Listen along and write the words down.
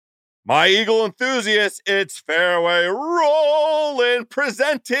My Eagle enthusiasts, it's Fairway Rollin',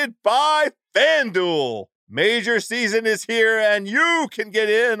 presented by FanDuel. Major season is here, and you can get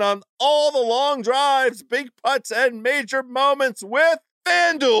in on all the long drives, big putts, and major moments with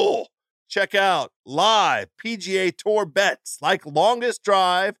FanDuel. Check out live PGA Tour bets like longest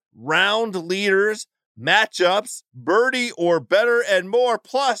drive, round leaders, matchups, birdie or better, and more.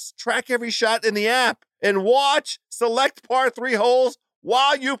 Plus, track every shot in the app and watch select par 3 holes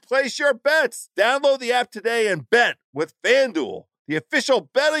while you place your bets. Download the app today and bet with FanDuel, the official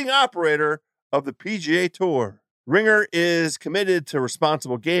betting operator of the PGA Tour. Ringer is committed to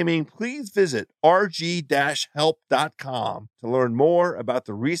responsible gaming. Please visit rg-help.com to learn more about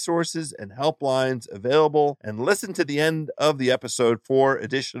the resources and helplines available, and listen to the end of the episode for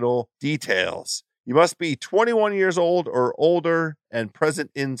additional details. You must be 21 years old or older and present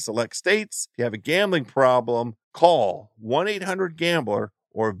in select states. If you have a gambling problem, call 1-800-GAMBLER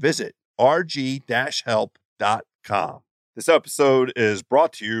or visit rg-help.com. This episode is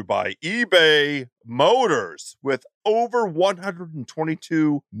brought to you by eBay Motors. With over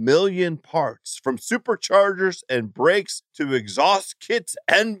 122 million parts, from superchargers and brakes to exhaust kits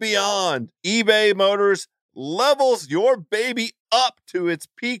and beyond, eBay Motors levels your baby up to its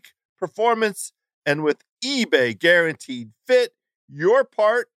peak performance. And with eBay Guaranteed Fit, your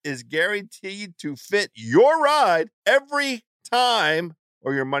part is guaranteed to fit your ride every time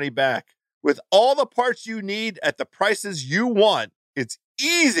or your money back. With all the parts you need at the prices you want, it's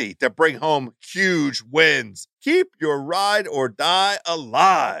easy to bring home huge wins. Keep your ride or die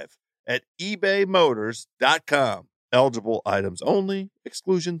alive at ebaymotors.com. Eligible items only.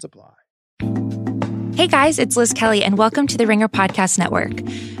 Exclusions apply. Hey guys, it's Liz Kelly, and welcome to the Ringer Podcast Network.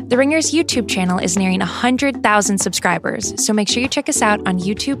 The Ringer's YouTube channel is nearing 100,000 subscribers, so make sure you check us out on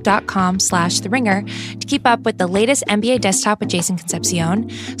youtube.com/The Ringer to keep up with the latest NBA Desktop with Jason Concepcion,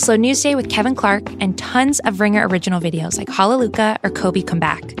 Slow News Day with Kevin Clark, and tons of Ringer original videos like Hallelujah or Kobe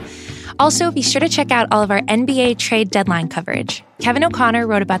Comeback. Also, be sure to check out all of our NBA trade deadline coverage. Kevin O'Connor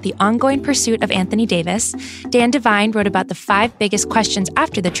wrote about the ongoing pursuit of Anthony Davis, Dan Devine wrote about the 5 biggest questions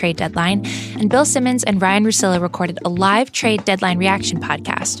after the trade deadline, and Bill Simmons and Ryan Russillo recorded a live trade deadline reaction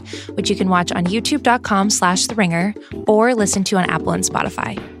podcast, which you can watch on youtube.com/The Ringer or listen to on Apple and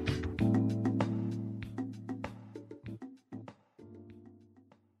Spotify.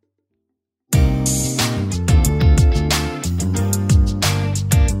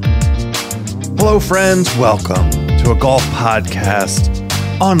 Hello, friends. Welcome to a golf podcast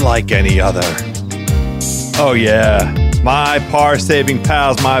unlike any other. Oh, yeah. My par-saving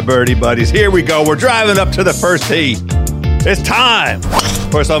pals, my birdie buddies. Here we go. We're driving up to the first tee. It's time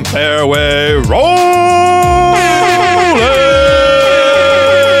for some fairway rolling.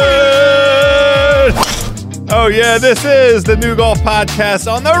 Oh, yeah. This is the New Golf Podcast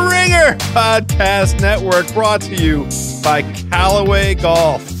on the Ringer Podcast Network, brought to you by Callaway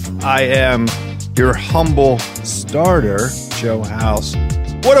Golf. I am your humble starter, Joe House.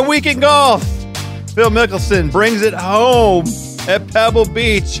 What a week in golf! Phil Mickelson brings it home at Pebble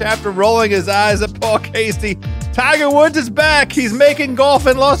Beach after rolling his eyes at Paul Casey. Tiger Woods is back. He's making golf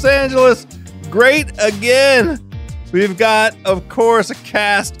in Los Angeles great again. We've got, of course, a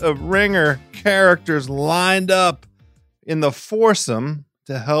cast of Ringer characters lined up in the foursome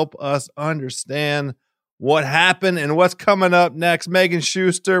to help us understand what happened and what's coming up next. Megan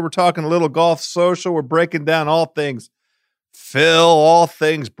Schuster, we're talking a little golf social. We're breaking down all things Phil, all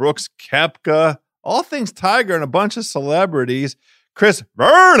things Brooks Koepka, all things Tiger, and a bunch of celebrities. Chris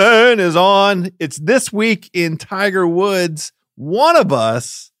Vernon is on. It's This Week in Tiger Woods. One of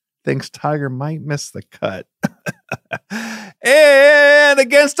us thinks Tiger might miss the cut. And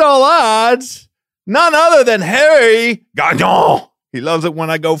against all odds, none other than Harry Gagnon. He loves it when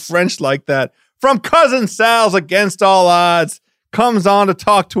I go French like that. From Cousin Sal's Against All Odds, comes on to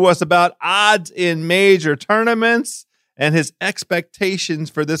talk to us about odds in major tournaments and his expectations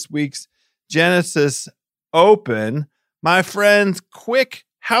for this week's Genesis Open. My friends, quick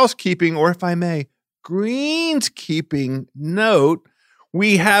housekeeping, or if I may, greenskeeping note.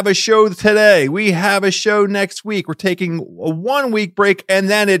 We have a show today. We have a show next week. We're taking a 1-week break,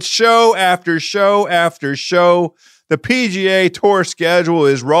 and then it's show after show after show. The PGA Tour schedule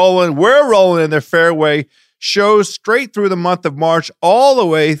is rolling. We're rolling in the fairway shows straight through the month of March, all the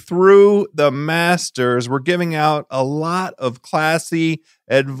way through the Masters. We're giving out a lot of classy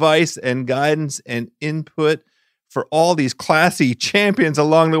advice and guidance and input for all these classy champions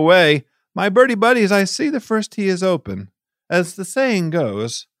along the way. My birdie buddies, I see the first tee is open. As the saying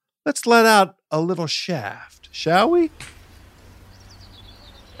goes, let's let out a little shaft, shall we?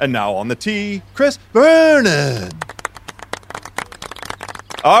 And now on the tee, Chris Vernon.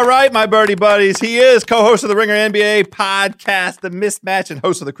 All right, my birdie buddies. He is co-host of the Ringer NBA podcast, The Mismatch, and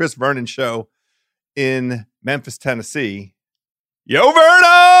host of the Chris Vernon Show in Memphis, Tennessee. Yo,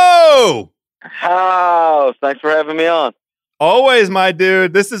 Verno! House, thanks for having me on. Always, my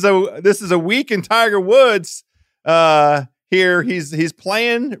dude. This is a week in Tiger Woods. Here he's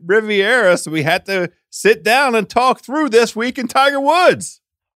playing Riviera, so we had to sit down and talk through this week in Tiger Woods.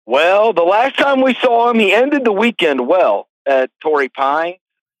 Well, the last time we saw him, he ended the weekend well at Torrey Pines.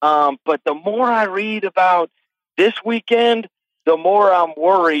 But the more I read about this weekend, the more I'm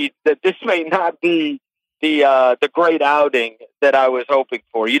worried that this may not be the great outing that I was hoping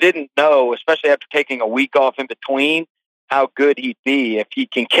for. You didn't know, especially after taking a week off in between, how good he'd be if he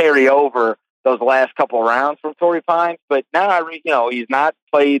can carry over those last couple rounds from Torrey Pines. But now I read, he's not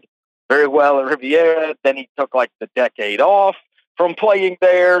played very well at Riviera. Then he took like the decade off from playing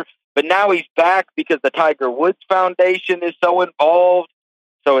there. But now he's back because the Tiger Woods Foundation is so involved.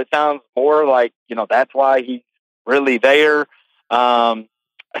 So it sounds more like, that's why he's really there. Verno,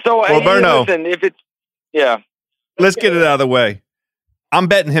 listen, if it's, yeah. Let's get it out of the way. I'm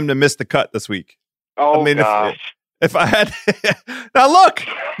betting him to miss the cut this week. Oh, gosh. If I had now, look,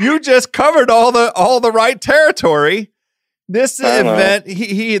 you just covered all the right territory. This event,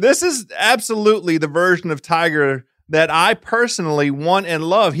 this is absolutely the version of Tiger that I personally want and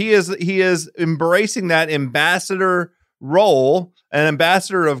love. He is embracing that ambassador role, an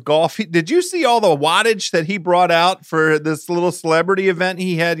ambassador of golf. Did you see all the wattage that he brought out for this little celebrity event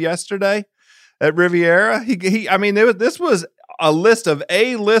he had yesterday at Riviera? This was a list of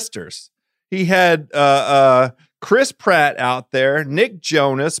A-listers. He had Chris Pratt out there, Nick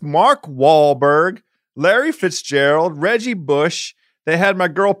Jonas, Mark Wahlberg, Larry Fitzgerald, Reggie Bush. They had my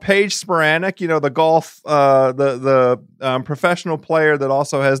girl Paige Spiranek, the golf, the professional player that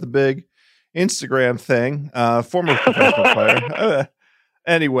also has the big Instagram thing, former professional player.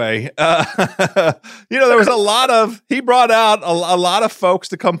 Anyway, there was he brought out a lot of folks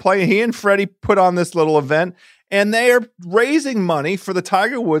to come play. He and Freddie put on this little event, and they are raising money for the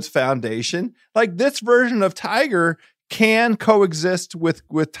Tiger Woods Foundation. Like, this version of Tiger can coexist with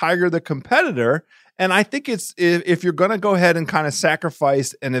Tiger the competitor. And I think it's, if you're going to go ahead and kind of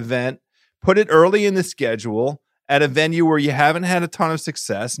sacrifice an event, put it early in the schedule at a venue where you haven't had a ton of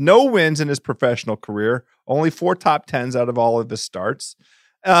success, no wins in his professional career, only 4 top 10s out of all of his starts.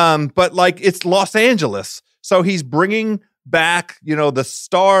 But it's Los Angeles. So he's bringing back, the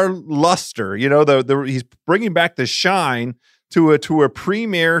star luster, he's bringing back the shine to a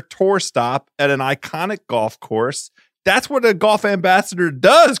premier tour stop at an iconic golf course. That's what a golf ambassador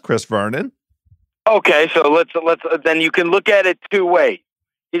does, Chris Vernon. Okay, so let's then you can look at it two ways.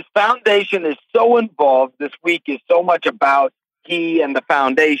 His foundation is so involved. This week is so much about he and the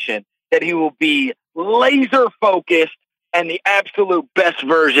foundation that he will be laser focused and the absolute best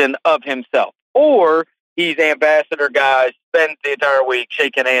version of himself. Or he's ambassador guy, spends the entire week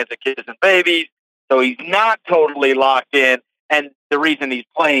shaking hands and kissing babies. So he's not totally locked in. And the reason he's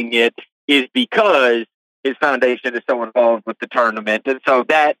playing it is because his foundation is so involved with the tournament. And so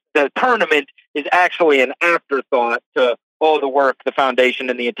that the tournament is actually an afterthought to all the work, the foundation,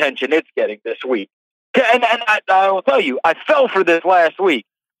 and the attention it's getting this week. And I will tell you, I fell for this last week.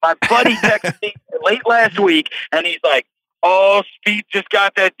 My buddy texted me late last week, and he's like, "Oh, Spieth just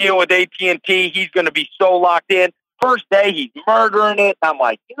got that deal with AT&T. He's going to be so locked in. First day, he's murdering it." I'm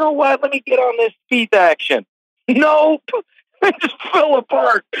like, you know what? Let me get on this Spieth action. Nope. It just fell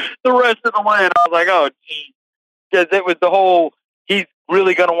apart the rest of the way. And I was like, oh, geez. Because it was the whole, he's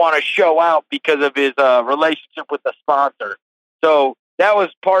really going to want to show out because of his relationship with the sponsor. So that was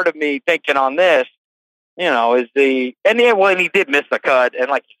part of me thinking on this, and he did miss the cut. And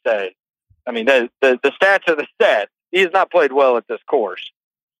like you say, I mean, the stats are the stats. He has not played well at this course.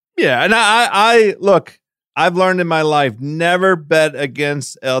 Yeah. And I look, I've learned in my life, never bet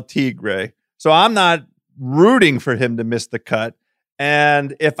against El Tigre. So I'm not rooting for him to miss the cut.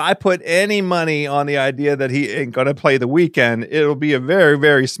 And if I put any money on the idea that he ain't going to play the weekend, it'll be a very,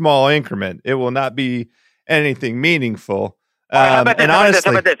 very small increment. It will not be anything meaningful. How about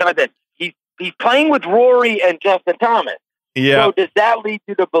this? He's playing with Rory and Justin Thomas. Yeah. So does that lead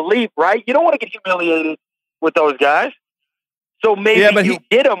you to believe, right? You don't want to get humiliated with those guys. So maybe you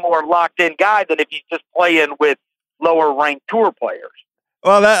get a more locked-in guy than if he's just playing with lower-ranked tour players.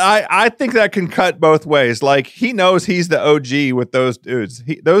 Well, I think that can cut both ways. Like, he knows he's the OG with those dudes.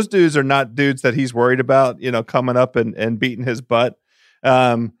 Those dudes are not dudes that he's worried about, coming up and beating his butt.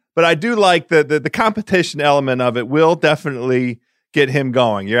 But I do like the competition element of it will definitely get him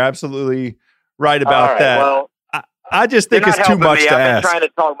going. You're absolutely right about that. Well, I just think it's too much to ask. I've been trying to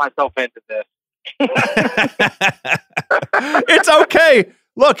talk myself into this. It's okay.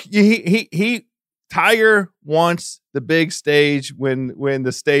 look, he Tiger wants the big stage when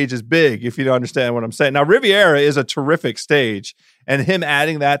the stage is big, if you don't understand what I'm saying. Now, Riviera is a terrific stage, and him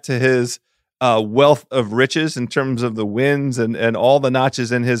adding that to his wealth of riches in terms of the wins and all the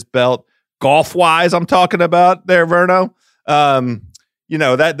notches in his belt, golf-wise, I'm talking about there, Verno.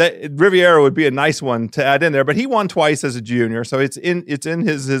 That Riviera would be a nice one to add in there, but he won twice as a junior, so it's in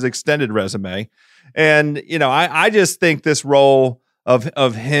his extended resume. And, I just think this role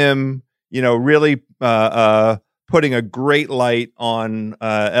of him, really putting a great light on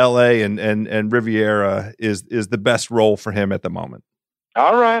LA and Riviera is the best role for him at the moment.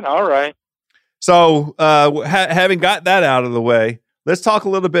 All right. So having got that out of the way, let's talk a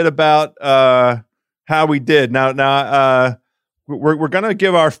little bit about how we did. Now we're going to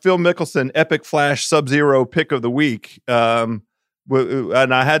give our Phil Mickelson Epic Flash Sub-Zero pick of the week. And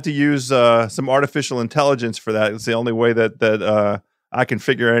I had to use some artificial intelligence for that. It's the only way that I can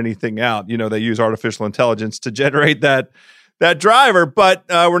figure anything out. They use artificial intelligence to generate that driver, but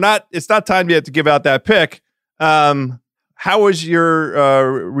it's not time yet to give out that pick. How was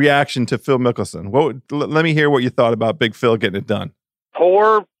your reaction to Phil Mickelson? Let me hear what you thought about Big Phil getting it done.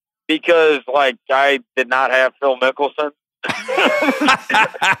 Poor, because I did not have Phil Mickelson.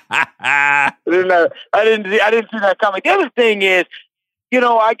 I didn't see that coming. The other thing is,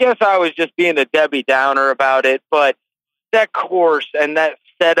 I guess I was just being a Debbie Downer about it, but that course and that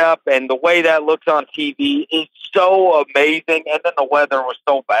setup and the way that looks on TV is so amazing. And then the weather was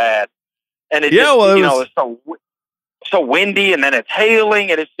so bad, and it was so windy, and then it's hailing,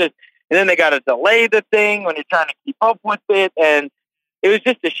 and and then they got to delay the thing when you're trying to keep up with it, and it was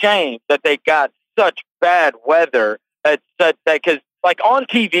just a shame that they got such bad weather. Because on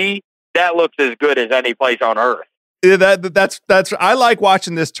TV, that looks as good as any place on earth. Yeah, that's. I like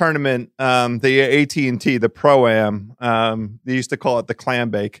watching this tournament. The AT&T, the Pro-Am. They used to call it the Clam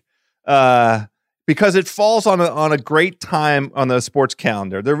Bake, because it falls on a great time on the sports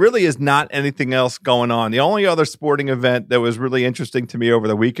calendar. There really is not anything else going on. The only other sporting event that was really interesting to me over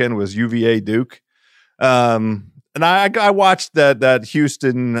the weekend was UVA Duke. And I watched that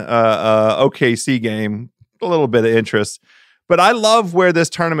Houston OKC game. A little bit of interest, but I love where this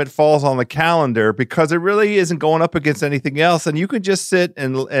tournament falls on the calendar because it really isn't going up against anything else, and you can just sit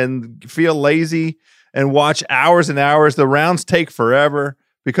and feel lazy and watch hours and hours. The rounds take forever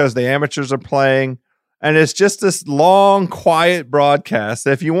because the amateurs are playing, and it's just this long, quiet broadcast.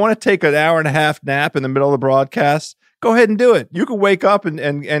 If you want to take an hour and a half nap in the middle of the broadcast, go ahead and do it. You can wake up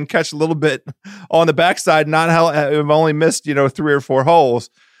and catch a little bit on the backside, not have only missed 3 or 4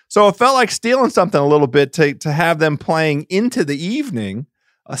 holes. So it felt like stealing something a little bit to have them playing into the evening,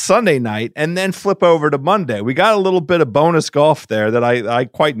 a Sunday night, and then flip over to Monday. We got a little bit of bonus golf there that I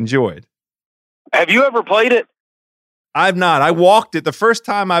quite enjoyed. Have you ever played it? I've not. I walked it the first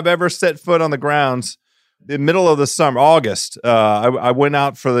time I've ever set foot on the grounds. The middle of the summer, August. I went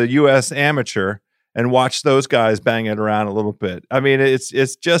out for the U.S. Amateur and watched those guys bang it around a little bit. I mean,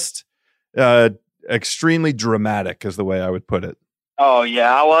 it's just extremely dramatic, is the way I would put it. Oh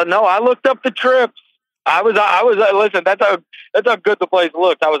yeah, well no, I looked up the trips. I was listen. That's how good the place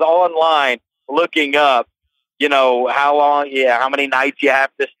looked. I was online looking up, how long, how many nights you have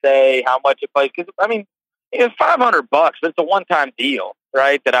to stay, how much it plays. Because it's $500. It's a one-time deal,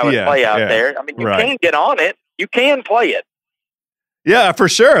 right? That I would play out there. I mean, you can get on it. You can play it. Yeah, for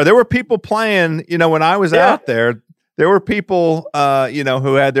sure. There were people playing. When I was out there, there were people,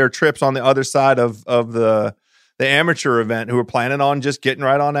 who had their trips on the other side of the amateur event who were planning on just getting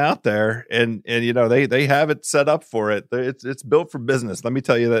right on out there, and they have it set up for it. It's built for business. Let me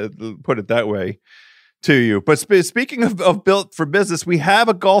tell you that, put it that way to you. But speaking of built for business, we have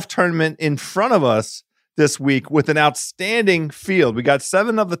a golf tournament in front of us this week with an outstanding field. We got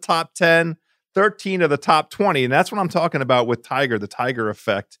 7 of the top 10, 13 of the top 20, and that's what I'm talking about with Tiger, the Tiger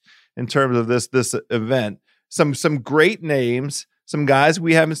effect in terms of this event. Some great names. Some guys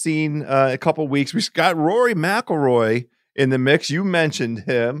we haven't seen a couple weeks. We've got Rory McIlroy in the mix. You mentioned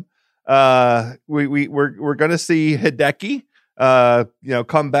him. We're going to see Hideki,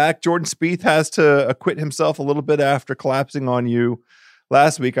 come back. Jordan Spieth has to acquit himself a little bit after collapsing on you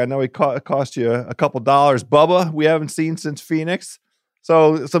last week. I know he cost you a couple dollars. Bubba, we haven't seen since Phoenix.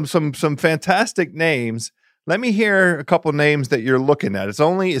 So some fantastic names. Let me hear a couple names that you're looking at. It's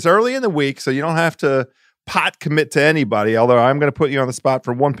early in the week, so you don't have to pot commit to anybody, although I'm going to put you on the spot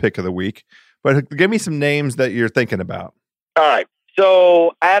for one pick of the week. But give me some names that you're thinking about. All right.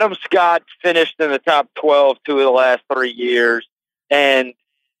 So Adam Scott finished in the top 12 2 of the last 3 years. And,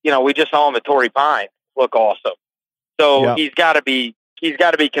 we just saw him at Torrey Pines look awesome. So he's got to be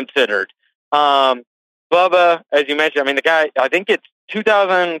considered. Bubba, as you mentioned, the guy, I think it's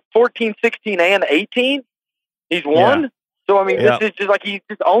 2014, 16, and 18. He's won. Yeah. So, I mean, this is just like he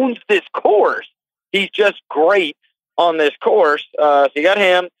just owns this course. He's just great on this course. So you got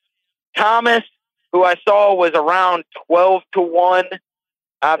him. Thomas, who I saw was around 12-1.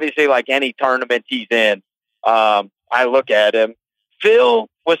 Obviously, like any tournament he's in, I look at him. Phil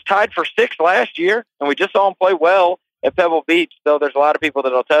was tied for 6th last year, and we just saw him play well at Pebble Beach. So there's a lot of people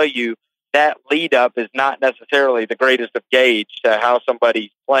that'll tell you that lead up is not necessarily the greatest of gauge to how somebody's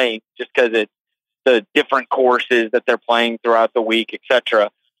playing, just because it's the different courses that they're playing throughout the week, etc.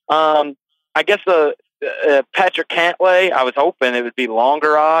 I guess Patrick Cantlay, I was hoping it would be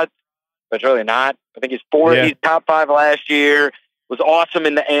longer odds, but it's really not. I think he's top 5 last year. Was awesome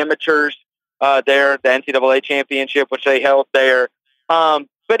in the amateurs there, the NCAA championship, which they held there.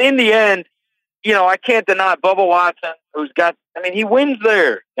 But in the end, I can't deny Bubba Watson, he wins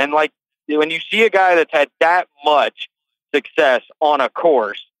there. And like, when you see a guy that's had that much success on a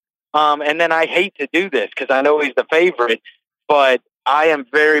course, and then I hate to do this because I know he's the favorite, but I am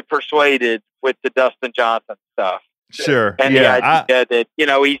very persuaded with the Dustin Johnson stuff. Sure. And the idea that,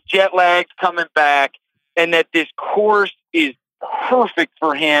 he's jet lagged coming back and that this course is perfect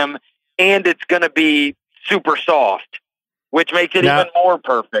for him and it's going to be super soft, which makes it even more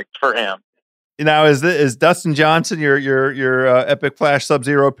perfect for him. Now, is Dustin Johnson your Epic Flash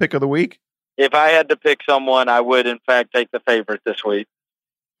Sub-Zero pick of the week? If I had to pick someone, I would, in fact, take the favorite this week.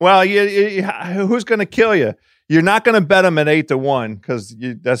 Well, who's going to kill you? You're not going to bet him at 8-1 because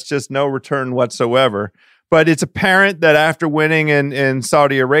that's just no return whatsoever. But it's apparent that after winning in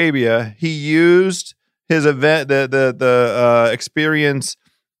Saudi Arabia, he used his event, the experience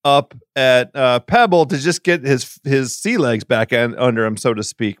up at Pebble to just get his sea legs back under him, so to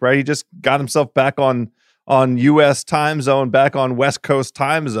speak. Right? He just got himself back on U.S. time zone, back on West Coast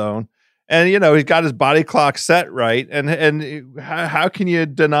time zone. And, he's got his body clock set right. And how can you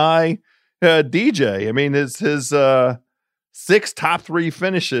deny DJ? I mean, his 6 top 3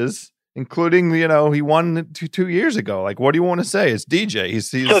 finishes, including, he won 2 years ago. Like, what do you want to say? It's DJ.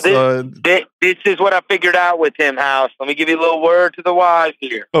 This is what I figured out with him, House. Let me give you a little word to the wise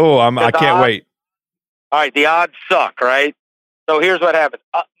here. Oh, I can't wait. All right, the odds suck, right? So here's what happens.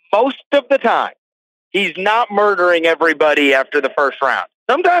 Most of the time, he's not murdering everybody after the first round.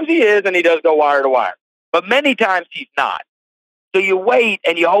 Sometimes he is, and he does go wire to wire. But many times he's not. So you wait,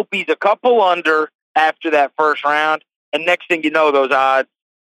 and you hope he's a couple under after that first round. And next thing you know, those odds,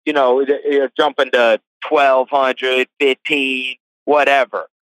 you're jumping to 1,200, 15, whatever.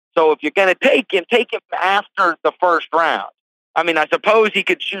 So if you're going to take him after the first round. I mean, I suppose he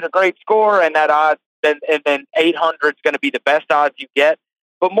could shoot a great score, and that odds, and then 800 is going to be the best odds you get.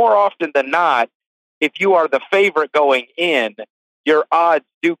 But more often than not, if you are the favorite going in, your odds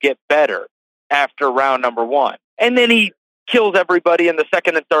do get better after round number 1. And then he kills everybody in the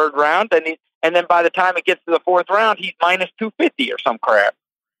second and third round. And then by the time it gets to the 4th round, he's minus 250 or some crap.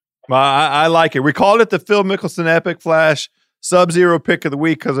 Well, I like it. We called it the Phil Mickelson Epic Flash Sub-Zero pick of the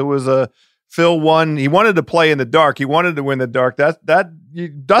week because it was Phil won. He wanted to play in the dark. He wanted to win the dark.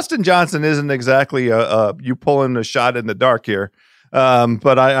 Dustin Johnson isn't exactly you pulling a shot in the dark here.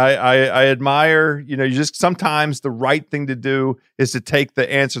 But I admire, you just sometimes the right thing to do is to take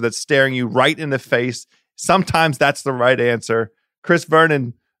the answer that's staring you right in the face. Sometimes that's the right answer. Chris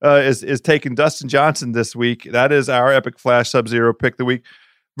Vernon is taking Dustin Johnson this week. That is our Epic Flash Sub-Zero pick of the week.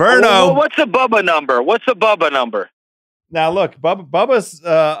 Verno. Well, what's the Bubba number? Now look, Bubba's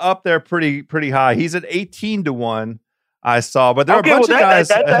up there pretty high. He's at 18-1. I saw, but there are a bunch of guys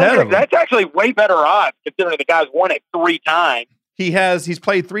ahead of him. That's actually way better odds considering the guy's won it 3 times. He's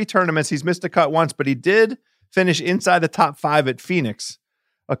played 3 tournaments. He's missed a cut once, but he did finish inside the top 5 at Phoenix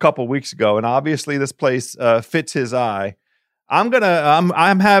a couple weeks ago. And obviously this place fits his eye.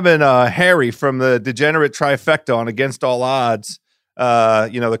 I'm having Harry from the Degenerate Trifecta on Against All Odds,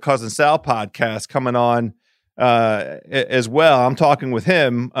 the Cousin Sal podcast coming on as well. I'm talking with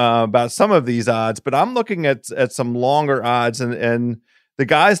him about some of these odds, but I'm looking at some longer odds and the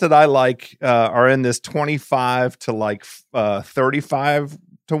guys that I like are in this 25 to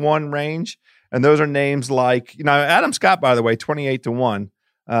 35-1 range. And those are names like, Adam Scott, by the way, 28-1.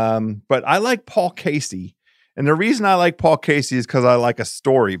 But I like Paul Casey. And the reason I like Paul Casey is because I like a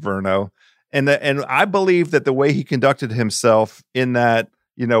story, Verno. And I believe that the way he conducted himself in that,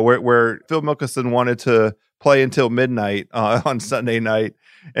 where Phil Mickelson wanted to play until midnight on Sunday night,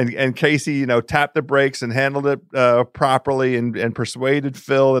 and Casey, tapped the brakes and handled it properly and persuaded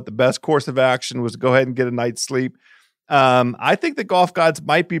Phil that the best course of action was to go ahead and get a night's sleep. I think the golf gods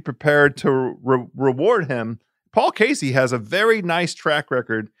might be prepared to reward him. Paul Casey has a very nice track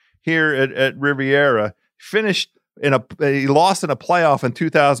record here at Riviera. Finished He lost in a playoff in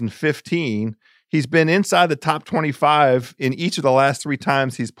 2015. He's been inside the top 25 in each of the last 3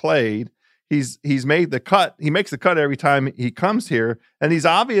 times he's played. He's made the cut. He makes the cut every time he comes here, and he's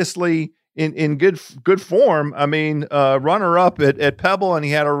obviously in good form. I mean, runner up at Pebble, and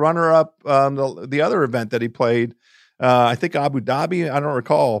he had a runner up the other event that he played. I think Abu Dhabi. I don't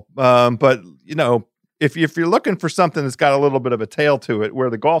recall, but if you're looking for something that's got a little bit of a tail to it, where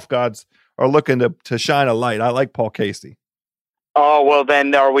the golf gods are looking to shine a light, I like Paul Casey. Oh, well,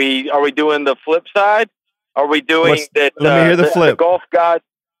 then are we doing the flip side? Are we doing that? Let me hear the flip.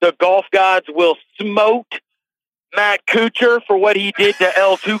 The golf gods will smoke Matt Kuchar for what he did to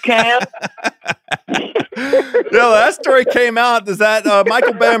El Toucan. That story came out. Is that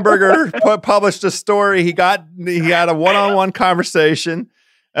Michael Bamberger published a story? He had a one-on-one conversation,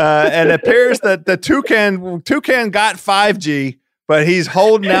 and it appears that the Toucan got 5G, but he's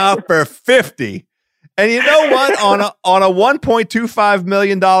holding out for 50. And you know what? On a $1.25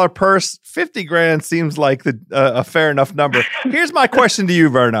 million purse, 50 grand seems like a fair enough number. Here's my question to you,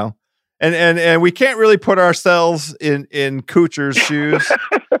 Verno. And we can't really put ourselves in Kuchar's shoes,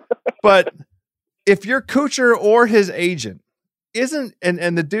 but if you're Kuchar or his agent,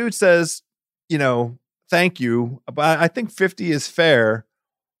 and the dude says, thank you, but I think 50 is fair,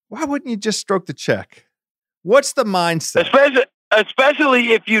 why wouldn't you just stroke the check? What's the mindset?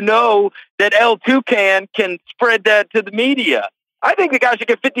 Especially if you know that El Toucan can spread that to the media. I think the guy should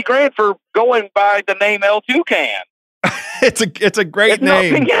get 50 grand for going by the name El Toucan. It's a great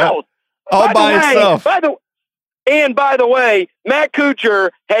name. Nothing else. All by itself. By the way, Matt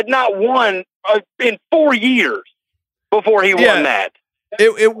Kuchar had not won in 4 years before he won that.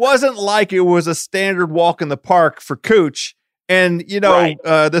 It wasn't like it was a standard walk in the park for Cooch. And, right.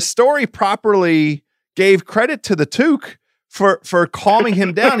 The story properly gave credit to the Took for calming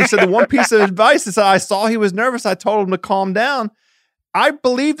him down. He said the one piece of advice is, I saw he was nervous. I told him to calm down. I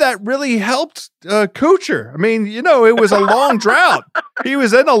believe that really helped Kuchar. I mean, it was a long drought. He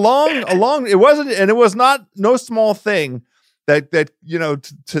was in a long, it wasn't, and it was no small thing that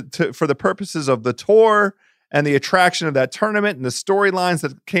for the purposes of the tour and the attraction of that tournament and the storylines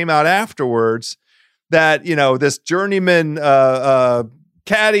that came out afterwards, that, this journeyman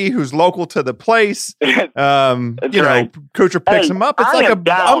caddy who's local to the place, right. Kuchar picks him up. It's like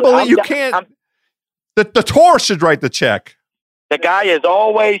unbelievable. You can't, the tour should write the check. The guy is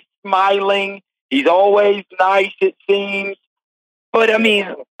always smiling. He's always nice, it seems. But, I mean,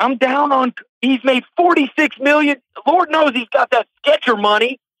 I'm down on – he's made $46 million. Lord knows he's got that Skechers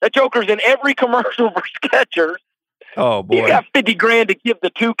money. That joker's in every commercial for Skechers. Oh, boy. He got 50 grand to give the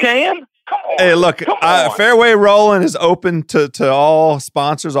Toucan? Come on. Hey, look, Fairway Rolling is open to all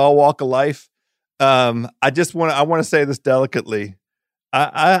sponsors, all walk of life. I want to say this delicately.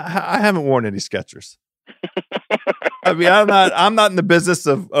 I haven't worn any Skechers. I mean, I'm not in the business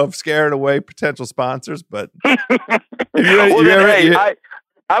of scaring away potential sponsors, but I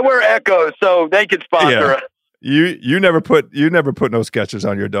wear Echoes, so they can sponsor us. You never put no Skechers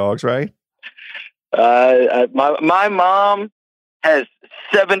on your dogs, right? My mom has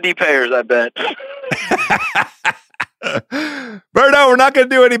 70 pairs, I bet. Berto, we're not going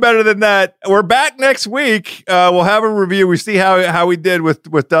to do any better than that. We're back next week. We'll have a review. We see how we did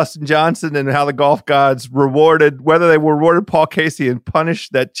with Dustin Johnson and how the golf gods whether they rewarded Paul Casey and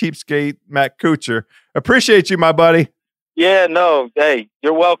punished that cheapskate Matt Kuchar. Appreciate you, my buddy. Yeah, no. Hey,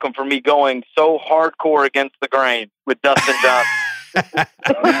 you're welcome for me going so hardcore against the grain with Dustin Johnson.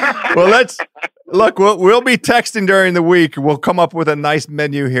 Well, we'll be texting during the week. We'll come up with a nice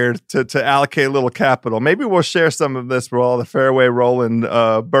menu here to allocate a little capital. Maybe we'll share some of this with all the Fairway Rolling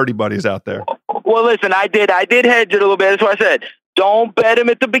birdie buddies out there. Well, listen, I did hedge it a little bit. That's what I said. Don't bet him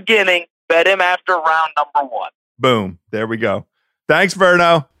at the beginning. Bet him after round number 1. Boom. There we go. Thanks,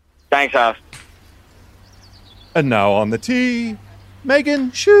 Verno. Thanks, House. And now on the tee,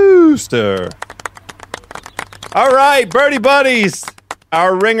 Megan Schuster. All right, birdie buddies,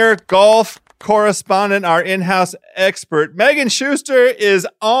 our Ringer golf correspondent, our in-house expert, Megan Schuster is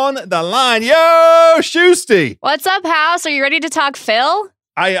on the line. Yo, Schusty. What's up, House? Are you ready to talk Phil?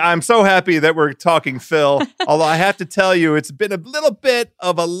 I'm so happy that we're talking Phil, although I have to tell you, it's been a little bit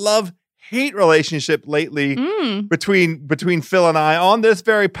of a love-hate relationship lately between Phil and I. On this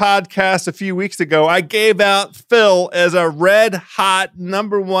very podcast a few weeks ago, I gave out Phil as a red-hot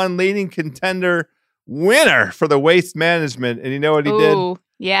 #1 leading contender winner for the Waste Management, and you know what he did?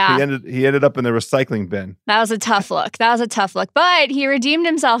 Yeah, he ended up in the recycling bin. That was a tough look. But he redeemed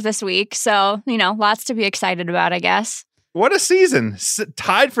himself this week, so lots to be excited about, I guess. What a season!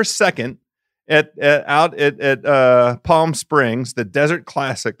 Tied for second out at Palm Springs, the Desert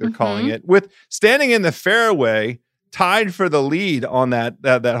Classic, they're calling it, with standing in the fairway, tied for the lead on that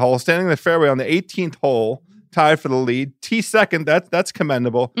hole, standing in the fairway on the 18th hole, tied for the lead. T2, that's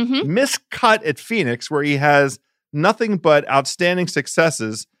commendable. Miscut at Phoenix, where he has nothing but outstanding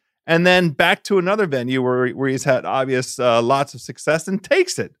successes, and then back to another venue where he's had obvious lots of success and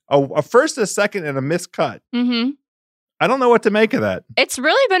takes it. A first, a second, and a miscut. I don't know what to make of that. It's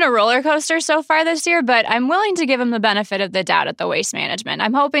really been a roller coaster so far this year, but I'm willing to give him the benefit of the doubt at the Waste Management.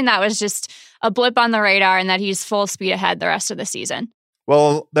 I'm hoping that was just a blip on the radar and that he's full speed ahead the rest of the season.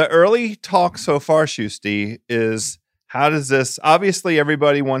 Well, the early talk so far, Shusty, is how does this... Obviously,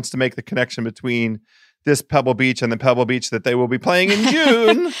 everybody wants to make the connection between this Pebble Beach and the Pebble Beach that they will be playing in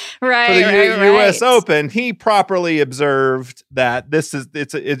June for the U.S. Open. He properly observed that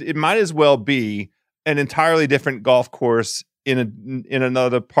it might as well be an entirely different golf course in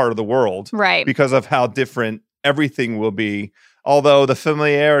another part of the world, right? Because of how different everything will be. Although the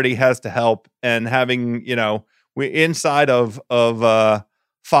familiarity has to help, and having we inside of 4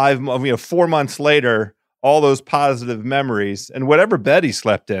 months later, all those positive memories and whatever bed he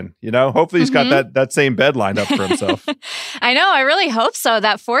slept in. Hopefully he's got that same bed lined up for himself. I know. I really hope so.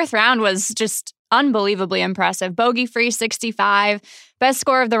 That fourth round was just unbelievably impressive. Bogey-free 65, best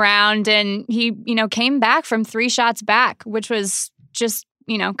score of the round. And he, came back from 3 shots back, which was just,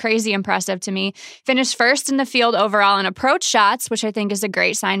 crazy impressive to me. Finished first in the field overall in approach shots, which I think is a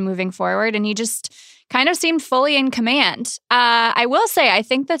great sign moving forward. And he just kind of seemed fully in command. I will say, I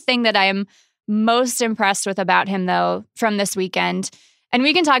think the thing that I am most impressed with about him, though, from this weekend, and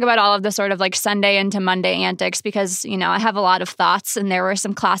we can talk about all of the sort of like Sunday into Monday antics because, I have a lot of thoughts and there were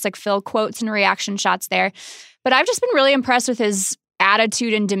some classic Phil quotes and reaction shots there. But I've just been really impressed with his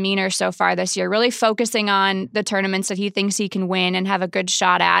attitude and demeanor so far this year, really focusing on the tournaments that he thinks he can win and have a good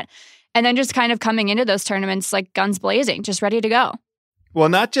shot at. And then just kind of coming into those tournaments like guns blazing, just ready to go. Well,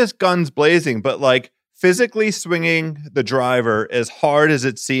 not just guns blazing, but like physically swinging the driver as hard as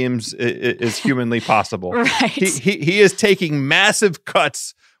it seems is humanly possible. Right. He is taking massive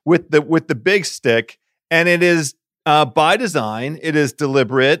cuts with the big stick, and it is by design. It is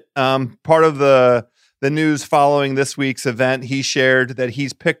deliberate. Part of the news following this week's event, he shared that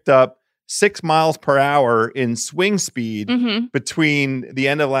he's picked up 6 miles per hour in swing speed between the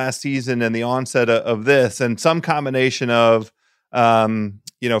end of last season and the onset of this, and some combination of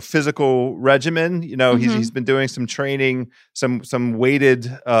physical regimen. He's been doing some training, some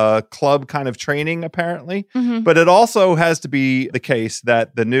weighted club kind of training apparently. But it also has to be the case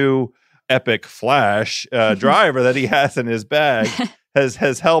that the new Epic Flash driver that he has in his bag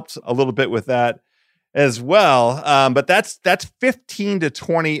has helped a little bit with that as well. But that's 15 to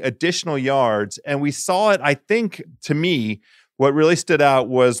 20 additional yards, and we saw it. I think to me, what really stood out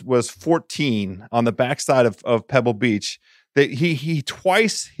was 14 on the backside of Pebble Beach. That he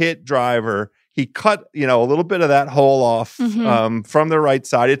twice hit driver. He cut, a little bit of that hole off from the right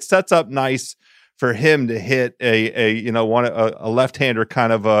side. It sets up nice for him to hit a left-hander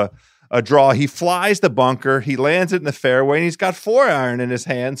kind of a draw. He flies the bunker. He lands it in the fairway, and he's got 4-iron in his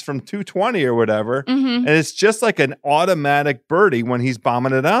hands from 220 or whatever. And it's just like an automatic birdie when he's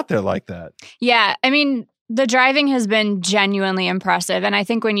bombing it out there like that. Yeah, I mean, the driving has been genuinely impressive. And I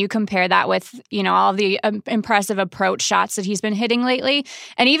think when you compare that with, all the impressive approach shots that he's been hitting lately,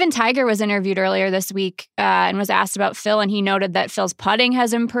 and even Tiger was interviewed earlier this week and was asked about Phil, and he noted that Phil's putting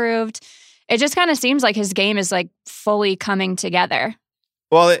has improved. It just kind of seems like his game is like fully coming together.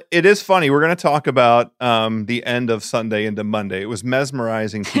 Well, it is funny. We're going to talk about the end of Sunday into Monday. It was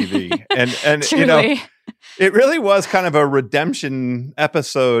mesmerizing TV. and Truly. It really was kind of a redemption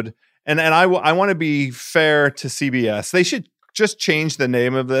episode. And I want to be fair to CBS. They should just change the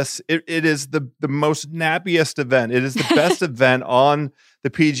name of this. It is the most nappiest event. It is the best event on the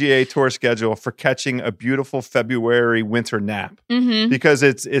PGA Tour schedule for catching a beautiful February winter nap. Because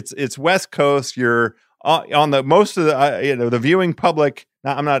it's West Coast. You're on the most of the the viewing public.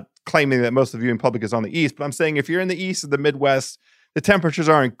 Now, I'm not claiming that most of the viewing public is on the East, but I'm saying if you're in the East or the Midwest, the temperatures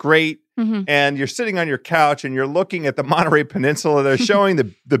aren't great. And you're sitting on your couch and you're looking at the Monterey Peninsula. They're showing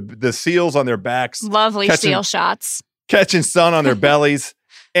the seals on their backs. Lovely seal shots. Catching sun on their bellies.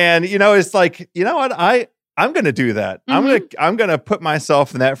 And, it's like, you know what? I'm going to do that. I'm going to put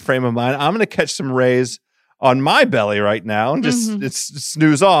myself in that frame of mind. I'm going to catch some rays on my belly right now and just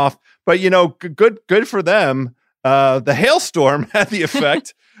snooze off. But, good for them. The hailstorm had the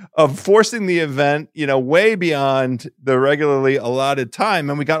effect of forcing the event, way beyond the regularly allotted time.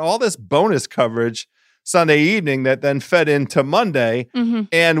 And we got all this bonus coverage Sunday evening that then fed into Monday.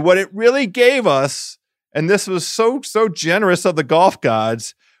 And what it really gave us, and this was so generous of the golf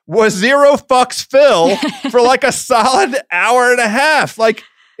gods, was zero fucks Phil for like a solid hour and a half. Like,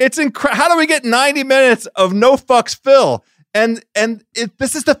 it's incredible. How do we get 90 minutes of no fucks Phil? And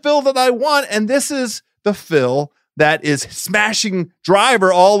this is the Phil that I want. And this is the Phil that is smashing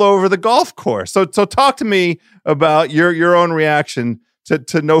driver all over the golf course. So talk to me about your own reaction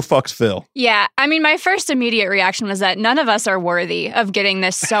to no fucks Phil. Yeah. I mean, my first immediate reaction was that none of us are worthy of getting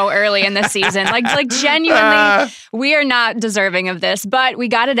this so early in the season. Like genuinely, we are not deserving of this, but we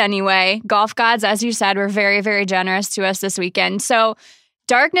got it anyway. Golf gods, as you said, were very, very generous to us this weekend. So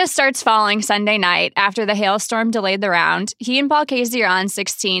darkness starts falling Sunday night after the hailstorm delayed the round. He and Paul Casey are on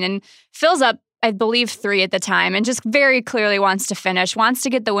 16 and Phil's up, I believe, 3 at the time and just very clearly wants to finish, wants to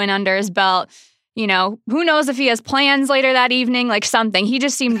get the win under his belt. You know, who knows if he has plans later that evening, like something. He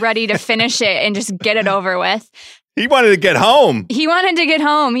just seemed ready to finish it and just get it over with. He wanted to get home.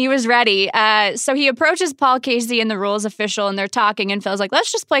 He was ready. So he approaches Paul Casey and the rules official, and they're talking, and Phil's like,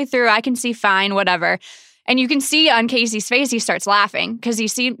 let's just play through. I can see fine, whatever. And you can see on Casey's face, he starts laughing because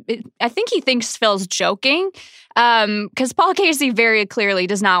I think he thinks Phil's joking because Paul Casey very clearly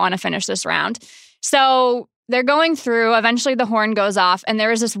does not want to finish this round. So they're going through. Eventually, the horn goes off, and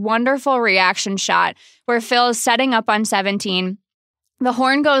there is this wonderful reaction shot where Phil is setting up on 17. The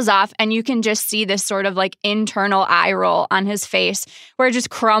horn goes off, and you can just see this sort of like internal eye roll on his face where it just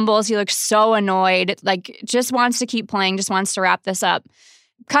crumbles. He looks so annoyed, like just wants to keep playing, just wants to wrap this up.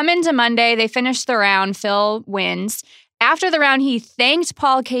 Come into Monday, they finish the round. Phil wins. After the round, he thanked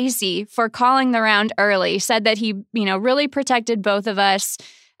Paul Casey for calling the round early, said that he, really protected both of us.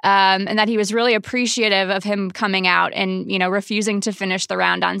 And that he was really appreciative of him coming out and, refusing to finish the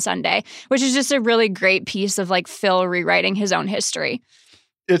round on Sunday, which is just a really great piece of like Phil rewriting his own history.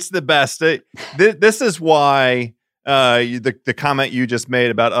 It's the best. This is why the comment you just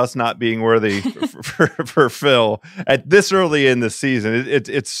made about us not being worthy for Phil at this early in the season,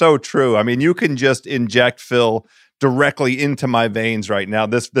 it's so true. I mean, you can just inject Phil directly into my veins right now.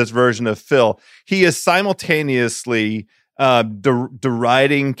 This version of Phil, he is simultaneously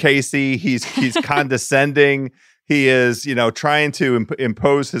deriding Casey. He's condescending. He is, trying to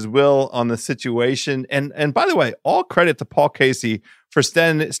impose his will on the situation. And by the way, all credit to Paul Casey for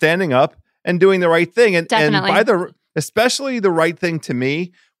standing up and doing the right thing. And especially the right thing to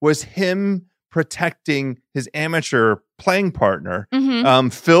me was him protecting his amateur playing partner. Mm-hmm.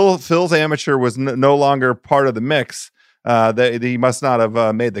 Phil's amateur was no longer part of the mix. He must not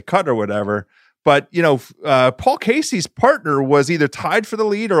have made the cut or whatever. But, Paul Casey's partner was either tied for the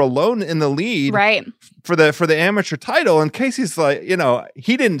lead or alone in the lead for the amateur title. And Casey's like,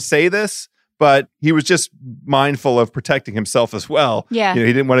 he didn't say this, but he was just mindful of protecting himself as well. Yeah. He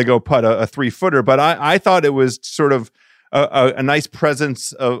didn't want to go putt a 3-footer. But I thought it was sort of a nice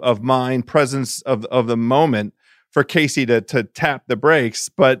presence of mind, presence of the moment for Casey to tap the brakes.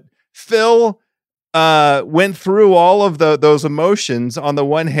 But Phil went through all of those emotions, on the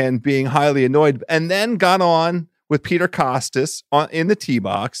one hand being highly annoyed, and then got on with Peter Kostis in the tee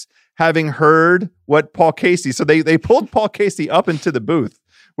box, having heard what Paul Casey. So they pulled Paul Casey up into the booth,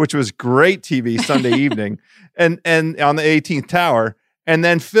 which was great TV Sunday evening, and on the 18th tower. And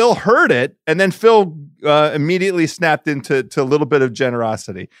then Phil heard it, and then Phil immediately snapped into a little bit of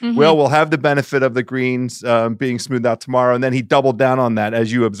generosity. Mm-hmm. Well, we'll have the benefit of the greens being smoothed out tomorrow. And then he doubled down on that,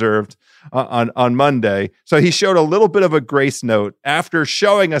 as you observed on Monday. So he showed a little bit of a grace note after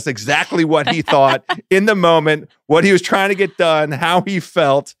showing us exactly what he thought in the moment, what he was trying to get done, how he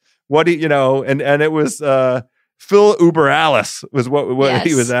felt, and it was Phil Uber Alice was what yes.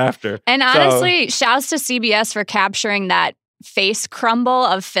 he was after. And honestly, shouts to CBS for capturing that face crumble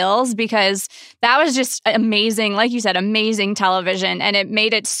of Phil's, because that was just amazing, like you said, amazing television, and it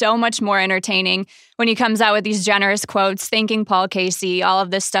made it so much more entertaining when he comes out with these generous quotes, thanking Paul Casey, all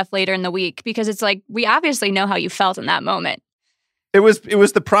of this stuff later in the week, because it's like, we obviously know how you felt in that moment. It was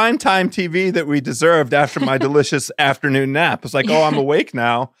the primetime TV that we deserved after my delicious afternoon nap. It's like, oh, I'm awake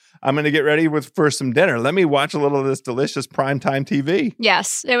now. I'm going to get ready for some dinner. Let me watch a little of this delicious primetime TV.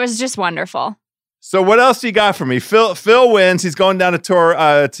 Yes, it was just wonderful. So what else you got for me? Phil wins. He's going down to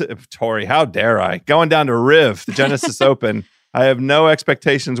Torrey. How dare I? Going down to Riv, the Genesis Open. I have no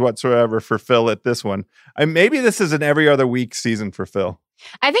expectations whatsoever for Phil at this one. Maybe this is an every other week season for Phil.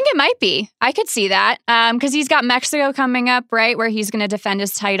 I think it might be. I could see that because he's got Mexico coming up, right, where he's going to defend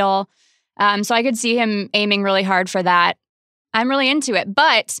his title. So I could see him aiming really hard for that. I'm really into it.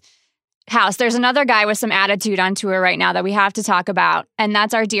 But House, there's another guy with some attitude on tour right now that we have to talk about, and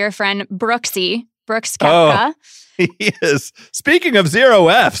that's our dear friend Brooks Koepka. Oh, he is. Speaking of zero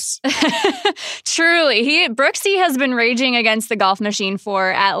Fs. Truly. Brooksy has been raging against the golf machine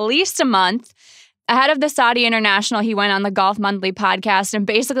for at least a month. Ahead of the Saudi International, he went on the Golf Monthly podcast and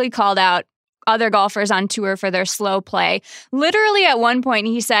basically called out other golfers on tour for their slow play. Literally at one point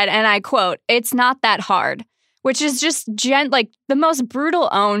he said, and I quote, "It's not that hard," which is just like the most brutal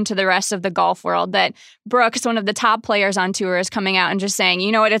own to the rest of the golf world, that Brooks, one of the top players on tour, is coming out and just saying,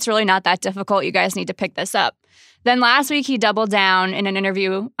 you know what, it's really not that difficult. You guys need to pick this up. Then last week he doubled down in an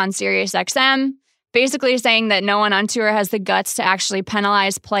interview on SiriusXM, basically saying that no one on tour has the guts to actually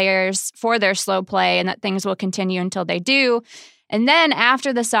penalize players for their slow play and that things will continue until they do. And then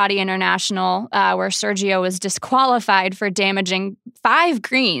after the Saudi International, where Sergio was disqualified for damaging 5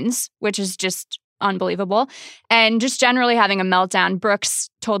 greens, which is just unbelievable, and just generally having a meltdown, Brooks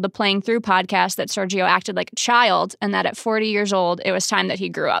told the Playing Through podcast that Sergio acted like a child and that at 40 years old, it was time that he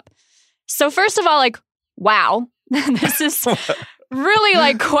grew up. So first of all, like, wow, this is really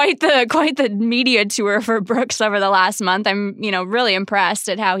like quite the media tour for Brooks over the last month. I'm, really impressed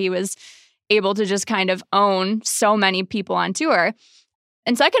at how he was able to just kind of own so many people on tour.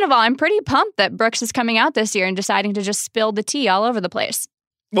 And second of all, I'm pretty pumped that Brooks is coming out this year and deciding to just spill the tea all over the place.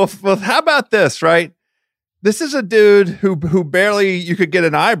 Well, how about this, right? This is a dude who barely you could get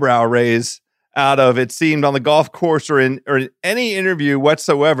an eyebrow raise out of, it seemed, on the golf course or in any interview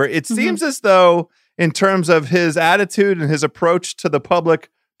whatsoever. It seems as though, in terms of his attitude and his approach to the public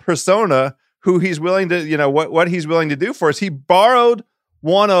persona, who he's willing to, what he's willing to do for us, he borrowed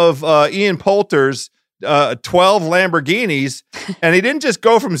one of Ian Poulter's 12 Lamborghinis, and he didn't just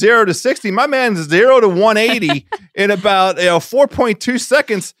go from 0 to 60. My man's 0 to 180 in about 4.2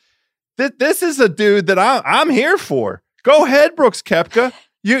 seconds. This is a dude that I'm here for. Go ahead, Brooks Koepka.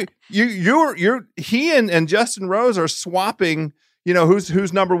 He and Justin Rose are swapping.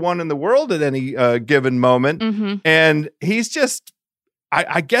 Who's number one in the world at any given moment, and he's just.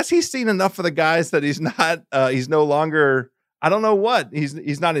 I guess he's seen enough of the guys that he's not. He's no longer. I don't know what.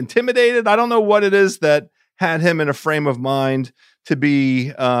 He's not intimidated. I don't know what it is that had him in a frame of mind to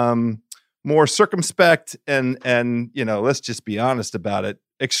be more circumspect and let's just be honest about it,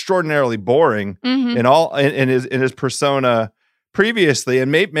 extraordinarily boring in his persona previously.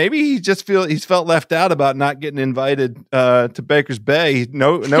 And maybe he's felt left out about not getting invited to Baker's Bay.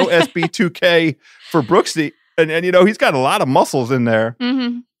 No SB2K for Brooksy. And he's got a lot of muscles in there.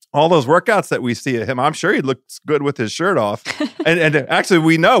 All those workouts that we see of him, I'm sure he looks good with his shirt off. and actually,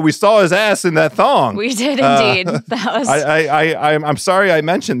 we saw his ass in that thong. We did indeed. That was. I'm sorry I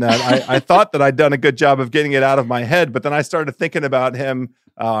mentioned that. I thought that I'd done a good job of getting it out of my head, but then I started thinking about him.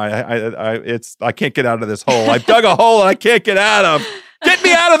 I can't get out of this hole. I've dug a hole and I can't get out of. Get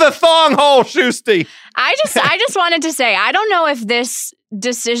me out of the thong hole, Schusty. I just wanted to say, I don't know if this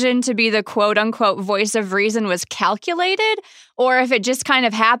decision to be the quote unquote voice of reason was calculated, or if it just kind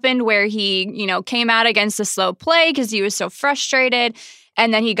of happened where he, came out against the slow play because he was so frustrated,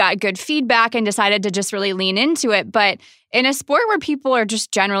 and then he got good feedback and decided to just really lean into it. But in a sport where people are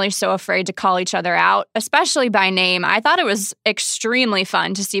just generally so afraid to call each other out, especially by name, I thought it was extremely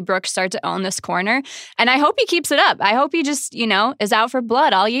fun to see Brooks start to own this corner. And I hope he keeps it up. I hope he just, is out for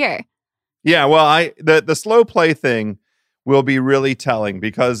blood all year. Yeah, well, the slow play thing will be really telling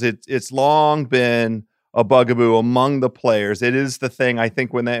because it's long been a bugaboo among the players. It is the thing, I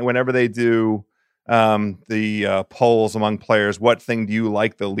think, whenever they do the polls among players, what thing do you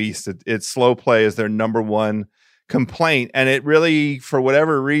like the least? It's slow play is their number one complaint. And it really, for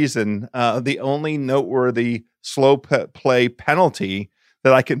whatever reason, the only noteworthy slow play penalty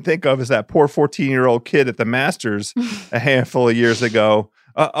that I can think of is that poor 14-year-old kid at the Masters a handful of years ago.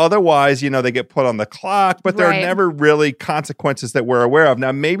 Otherwise, they get put on the clock, but there are never really consequences that we're aware of.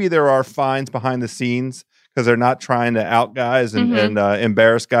 Now, maybe there are fines behind the scenes because they're not trying to out guys and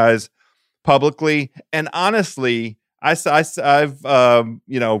embarrass guys publicly. And honestly, I've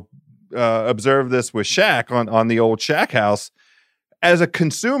observed this with Shaq on the old Shaq House. As a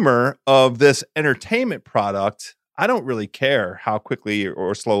consumer of this entertainment product, I don't really care how quickly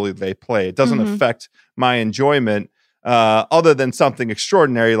or slowly they play. It doesn't affect my enjoyment. Other than something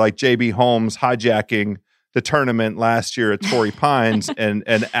extraordinary like J.B. Holmes hijacking the tournament last year at Torrey Pines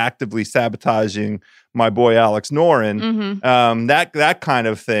and actively sabotaging my boy Alex Noren, that kind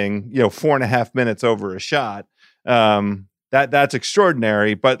of thing, 4.5 minutes over a shot, that's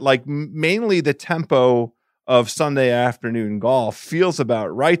extraordinary. But like mainly the tempo of Sunday afternoon golf feels about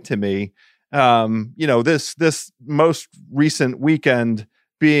right to me. This most recent weekend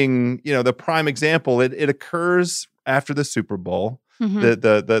being, the prime example, it occurs after the Super Bowl,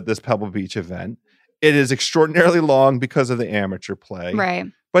 this Pebble Beach event. It is extraordinarily long because of the amateur play. Right.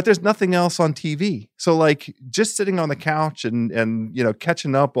 but there's nothing else on TV. So like just sitting on the couch and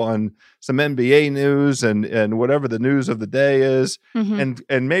catching up on some NBA news and whatever the news of the day is,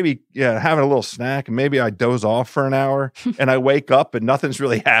 and maybe having a little snack, and maybe I doze off for an hour and I wake up and nothing's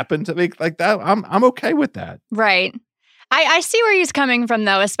really happened to me like that. I'm okay with that. Right. I see where he's coming from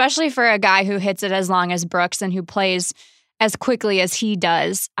though, especially for a guy who hits it as long as Brooks and who plays as quickly as he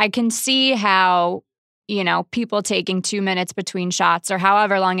does. I can see how people taking 2 minutes between shots or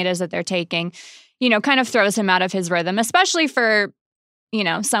however long it is that they're taking, kind of throws him out of his rhythm, especially for,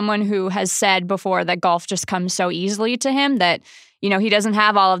 someone who has said before that golf just comes so easily to him that, he doesn't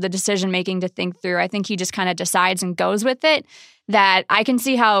have all of the decision making to think through. I think he just kind of decides and goes with it. That I can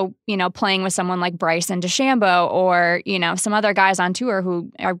see how, playing with someone like Bryson DeChambeau or, some other guys on tour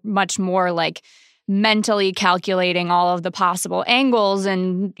who are much more like mentally calculating all of the possible angles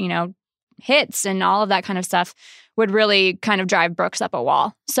and, hits and all of that kind of stuff would really kind of drive Brooks up a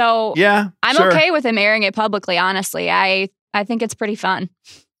wall. So I'm okay with him airing it publicly, honestly. I think it's pretty fun.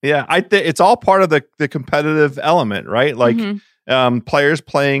 Yeah, it's all part of the competitive element, right? Like players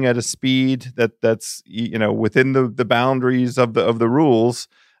playing at a speed that's within the boundaries of the rules,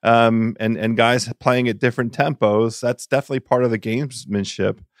 and guys playing at different tempos. That's definitely part of the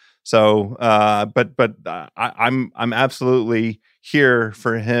gamesmanship. So, but I'm absolutely here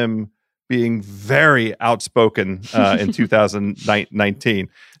for him being very outspoken in 2019.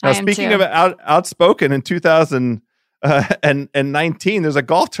 Now, speaking of outspoken in 2019, there's a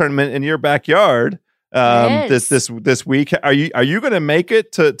golf tournament in your backyard this week. Are you going to make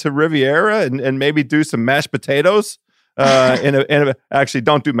it to Riviera and maybe do some mashed potatoes? Actually,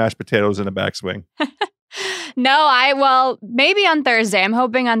 don't do mashed potatoes in a backswing. No, maybe on Thursday. I'm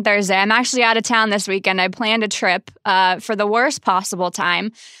hoping on Thursday. I'm actually out of town this weekend. I planned a trip for the worst possible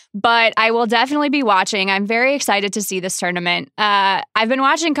time, but I will definitely be watching. I'm very excited to see this tournament. I've been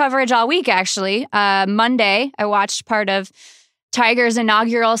watching coverage all week, actually. Monday, I watched part of Tiger's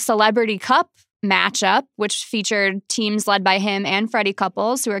inaugural Celebrity Cup matchup, which featured teams led by him and Freddie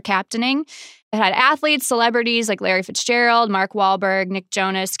Couples, who are captaining. It had athletes, celebrities like Larry Fitzgerald, Mark Wahlberg, Nick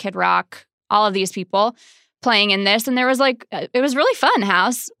Jonas, Kid Rock, all of these people playing in this. And there was it was really fun,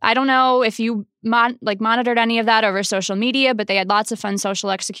 House. I don't know if you monitored any of that over social media, but they had lots of fun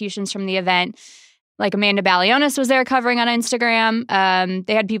social executions from the event. Like Amanda Balionis was there covering on Instagram.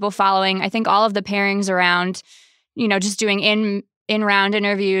 They had people following, I think, all of the pairings around, just doing in-round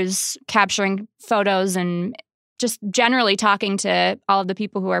interviews, capturing photos, and just generally talking to all of the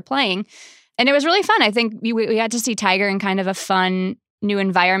people who are playing. And it was really fun. I think we got to see Tiger in kind of a fun new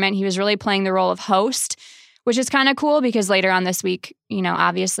environment. He was really playing the role of host, which is kind of cool because later on this week,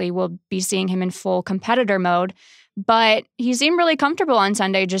 obviously we'll be seeing him in full competitor mode. But he seemed really comfortable on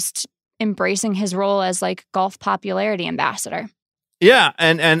Sunday, just embracing his role as like golf popularity ambassador. Yeah,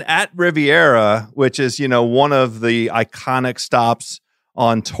 and at Riviera, which is, one of the iconic stops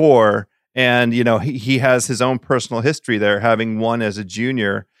on tour, and, he has his own personal history there, having won as a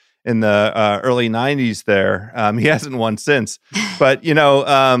junior in the early 90s there. He hasn't won since. But,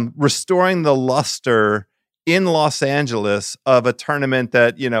 restoring the luster in Los Angeles of a tournament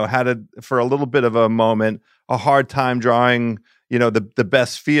that, had for a little bit of a moment, a hard time drawing, the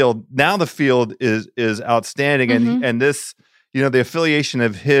best field. Now the field is outstanding. And this, the affiliation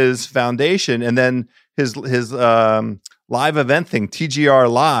of his foundation and then his live event thing,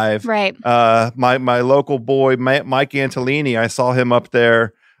 TGR Live. Right. My local boy, Mike Antolini, I saw him up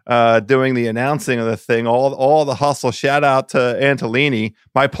there doing the announcing of the thing, all the hustle. Shout out to Antolini,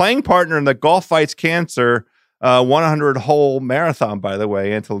 my playing partner in the Golf Fights Cancer 100-hole marathon, by the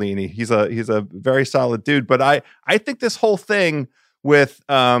way. Antolini, he's a very solid dude. But I think this whole thing with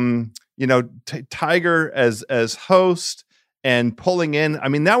Tiger as host and pulling in, I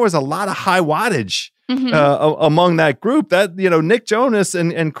mean, that was a lot of high wattage among that group. That Nick Jonas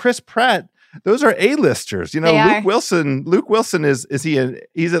and Chris Pratt, those are A-listers. Luke Wilson is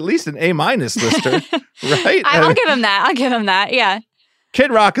he's at least an A- lister, right? I'll give him that. Yeah. Kid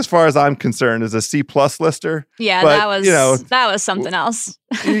Rock, as far as I'm concerned, is a C+ lister. Yeah, but, that was something else.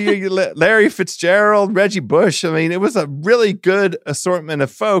 Larry Fitzgerald, Reggie Bush. I mean, it was a really good assortment of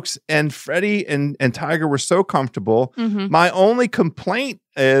folks, and Freddie and Tiger were so comfortable. My only complaint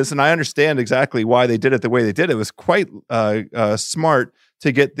is, and I understand exactly why they did it the way they did, it was quite smart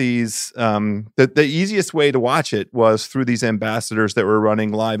to get these. The easiest way to watch it was through these ambassadors that were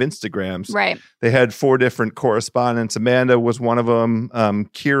running live Instagrams. Right. They had 4 different correspondents. Amanda was one of them.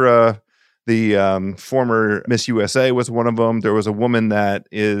 Kira, the former Miss USA, was one of them. There was a woman that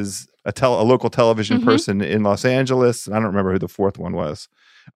is a local television person in Los Angeles. I don't remember who the 4th one was.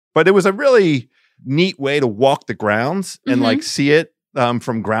 But it was a really neat way to walk the grounds and see it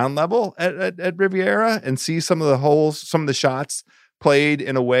from ground level at Riviera and see some of the holes, some of the shots played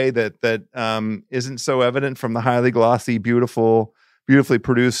in a way that isn't so evident from the highly glossy, beautifully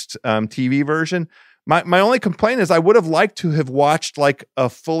produced TV version. My only complaint is I would have liked to have watched like a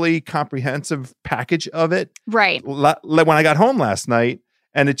fully comprehensive package of it. Right. When I got home last night,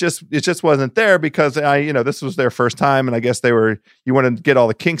 and it just wasn't there because this was their first time, and I guess you want to get all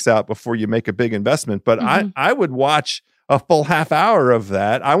the kinks out before you make a big investment. But I would watch a full half hour of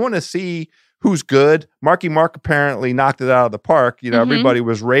that. I want to see who's good. Marky Mark apparently knocked it out of the park. Everybody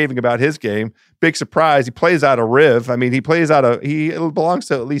was raving about his game. Big surprise. He plays out of Riv. I mean, he belongs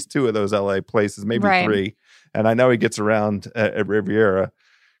to at least 2 of those LA places, maybe 3. And I know he gets around at Riviera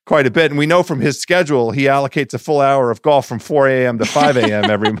quite a bit. And we know from his schedule, he allocates a full hour of golf from 4 a.m. to 5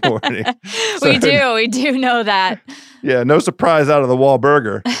 a.m. every morning. We do know that. Yeah, no surprise out of the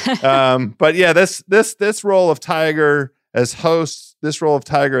Wahlburger. But yeah, this role of Tiger as host, this role of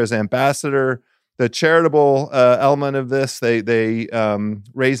Tiger as ambassador, the charitable element of this, they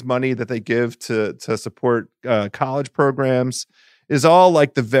raise money that they give to support college programs, is all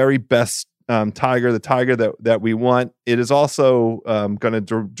like the very best Tiger, the Tiger that we want. It is also going to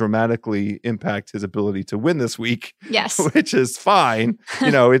dramatically impact his ability to win this week. Yes, which is fine.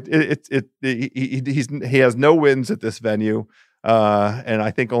 He has no wins at this venue, and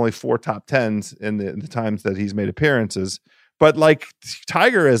I think only 4 top 10s in the times that he's made appearances. But like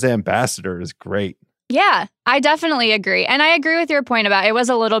Tiger as ambassador is great. Yeah, I definitely agree. And I agree with your point about it was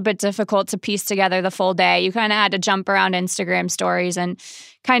a little bit difficult to piece together the full day. You kind of had to jump around Instagram stories and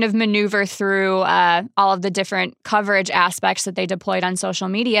kind of maneuver through all of the different coverage aspects that they deployed on social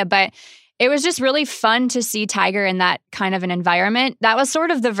media. But it was just really fun to see Tiger in that kind of an environment. That was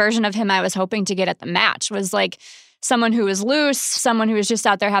sort of the version of him I was hoping to get at the match, was like someone who was loose, someone who was just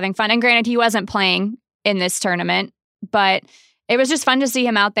out there having fun. And granted, he wasn't playing in this tournament, but it was just fun to see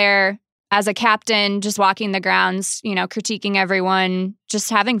him out there as a captain, just walking the grounds, critiquing everyone,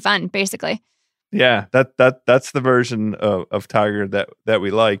 just having fun, basically. Yeah, that's the version of Tiger that we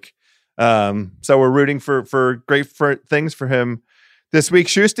like. So we're rooting for great things for him this week.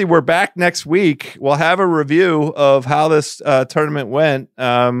 Shusty, we're back next week. We'll have a review of how this tournament went.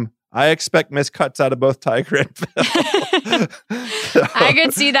 I expect miscuts out of both Tiger and Phil. I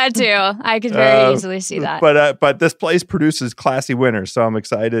could see that too. I could very easily see that. But this place produces classy winners, so I'm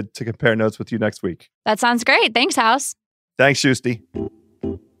excited to compare notes with you next week. That sounds great. Thanks, House. Thanks, Shusty.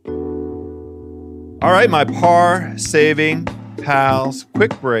 All right, my par-saving pals,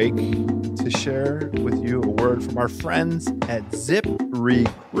 quick break to share with you a word from our friends at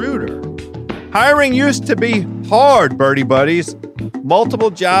ZipRecruiter. Hiring used to be hard, birdie buddies. Multiple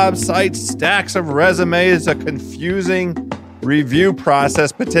job sites, stacks of resumes, a confusing review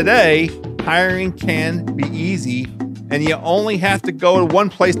process. But today, hiring can be easy, and you only have to go to one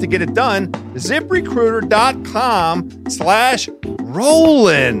place to get it done: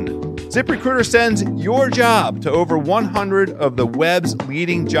 ZipRecruiter.com/rollin'. ZipRecruiter sends your job to over 100 of the web's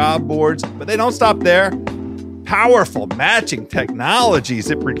leading job boards, but they don't stop there. Powerful matching technology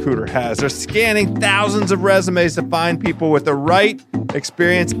ZipRecruiter has. They're scanning thousands of resumes to find people with the right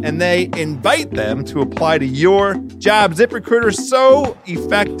experience, and they invite them to apply to your job. ZipRecruiter is so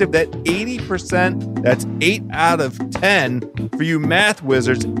effective that 80%, that's 8 out of 10 for you math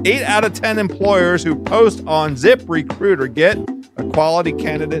wizards, 8 out of 10 employers who post on ZipRecruiter get a quality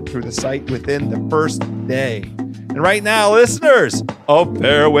candidate through the site within the first day. And right now, listeners of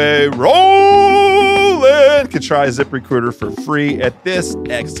Fairway Rollin' can try ZipRecruiter for free at this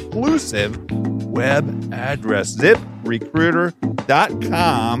exclusive web address,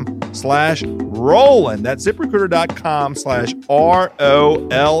 ZipRecruiter.com/rollin'. That's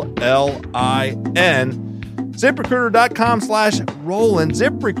ZipRecruiter.com/ROLLIN. ZipRecruiter.com/rollin'.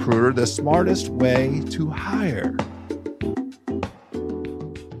 ZipRecruiter, the smartest way to hire.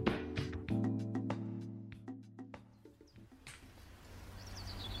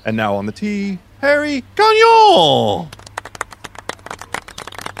 And now on the tee, Harry Gagnon.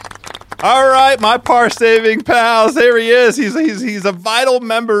 All right, my par-saving pals. There he is. He's a vital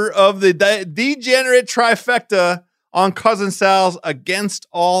member of the degenerate trifecta on Cousin Sal's Against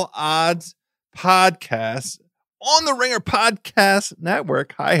All Odds podcast on the Ringer Podcast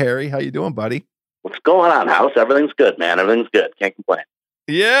Network. Hi, Harry. How you doing, buddy? What's going on, House? Everything's good, man. Everything's good. Can't complain.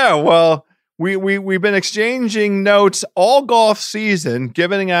 Yeah, well, we've been exchanging notes all golf season,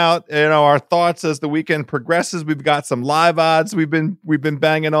 giving out our thoughts as the weekend progresses. We've got some live odds we've been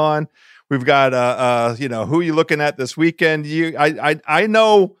banging on. We've got who you looking at this weekend. I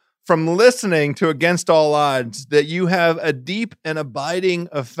know from listening to Against All Odds that you have a deep and abiding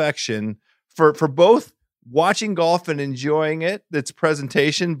affection for both watching golf and enjoying it, its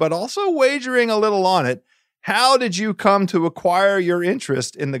presentation, but also wagering a little on it. How did you come to acquire your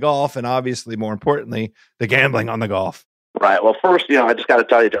interest in the golf and obviously, more importantly, the gambling on the golf? Right. Well, first, I just got to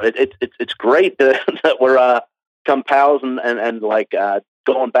tell you, it's great that we're come pals and like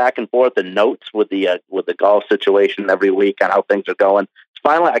going back and forth in notes with the golf situation every week on how things are going.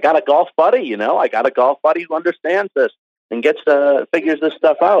 Finally, I got a golf buddy. I got a golf buddy who understands this and figures this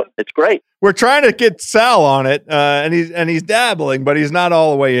stuff out. It's great. We're trying to get Sal on it, and he's dabbling, but he's not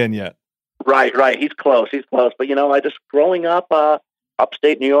all the way in yet. Right. He's close. But I just growing up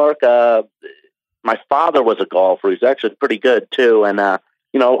upstate New York. My father was a golfer. He's actually pretty good too, and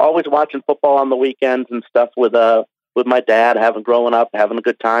always watching football on the weekends and stuff with my dad, having a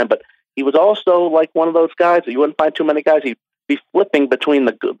good time. But he was also like one of those guys that you wouldn't find too many guys. He'd be flipping between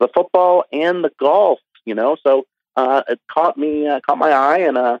the football and the golf. So it caught my eye,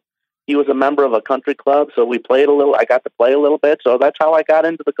 and he was a member of a country club, so we played a little. I got to play a little bit, so that's how I got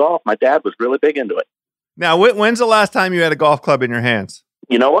into the golf. My dad was really big into it. Now, when's the last time you had a golf club in your hands?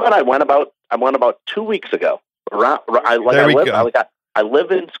 You know what? I went about 2 weeks ago. I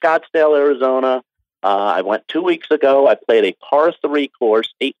live in Scottsdale, Arizona. I went 2 weeks ago. I played a par 3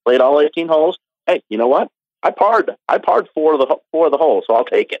 course. Played all 18 holes. Hey, you know what? I parred 4 of the holes, so I'll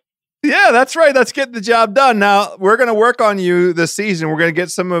take it. Yeah, that's right. That's getting the job done. Now, we're going to work on you this season. We're going to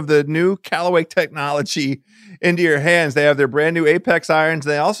get some of the new Callaway technology into your hands. They have their brand new Apex irons.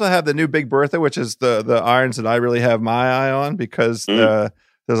 They also have the new Big Bertha, which is the irons that I really have my eye on because there's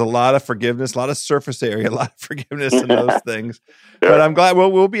a lot of forgiveness, a lot of surface area, a lot of forgiveness in those things. Sure. But I'm glad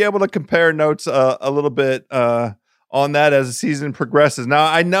we'll be able to compare notes a little bit on that as the season progresses. Now,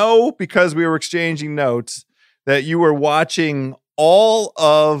 I know because we were exchanging notes that you were watching all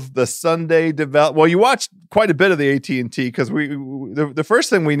of the Sunday Well, you watched quite a bit of the AT&T because the first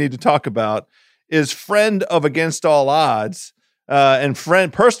thing we need to talk about is friend of Against All Odds and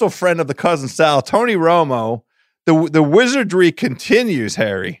personal friend of the Cousin Sal, Tony Romo. The wizardry continues,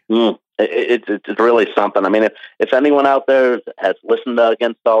 Harry. It's really something. I mean, if anyone out there has listened to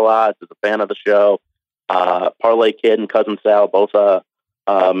Against All Odds, is a fan of the show, Parlay Kid and Cousin Sal, both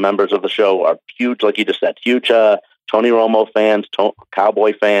members of the show, are huge, like you just said, huge Tony Romo fans,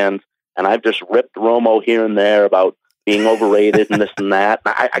 Cowboy fans, and I've just ripped Romo here and there about being overrated and this and that.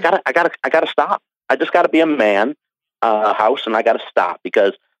 I gotta stop. I just gotta be a man, house, and I gotta stop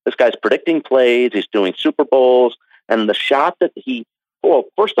because this guy's predicting plays. He's doing Super Bowls, and the shot that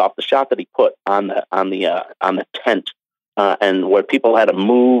first off, the shot that he put on the tent, and where people had to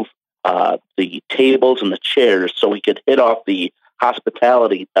move the tables and the chairs so he could hit off the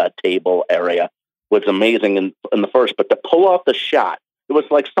hospitality table area was amazing in the first. But to pull off the shot, it was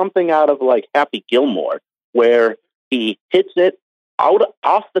like something out of like Happy Gilmore, where he hits it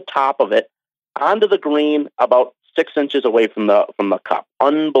off the top of it onto the green about 6 inches away from the cup.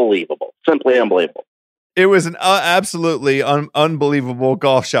 Unbelievable. Simply unbelievable. It was an absolutely unbelievable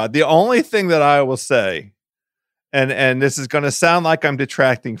golf shot. The only thing that I will say, and this is going to sound like I'm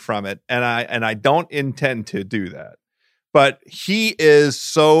detracting from it, and I don't intend to do that, but he is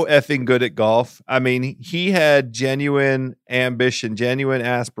so effing good at golf. I mean, he had genuine ambition, genuine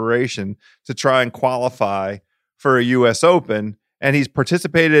aspiration to try and qualify for a U.S. Open. And he's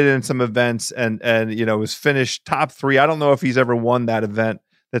participated in some events and was finished top 3. I don't know if he's ever won that event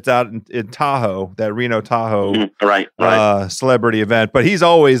that's out in Tahoe, that Reno Tahoe right. Celebrity event, but he's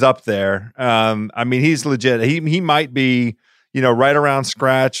always up there. I mean, he's legit. He might be, right around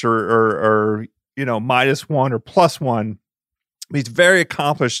scratch or -1 or +1. He's a very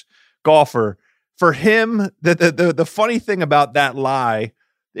accomplished golfer. For him, the funny thing about that lie,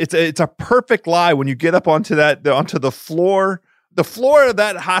 it's a perfect lie when you get up onto the floor. The floor of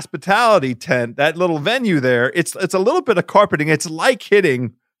that hospitality tent, that little venue there, it's a little bit of carpeting. It's like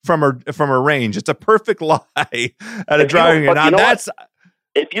hitting from a range. It's a perfect lie at a driving range. Now that's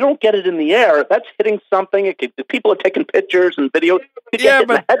if you don't get it in the air, that's hitting something. People are taking pictures and videos. You get hit in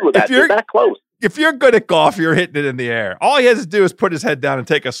the head with that. You're that close. If you're good at golf, you're hitting it in the air. All he has to do is put his head down and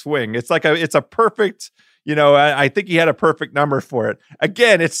take a swing. It's a perfect. I think he had a perfect number for it.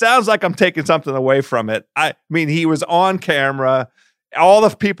 Again, it sounds like I'm taking something away from it. I mean, he was on camera. All the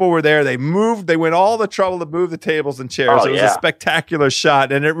people were there. They went all the trouble to move the tables and chairs. It was a spectacular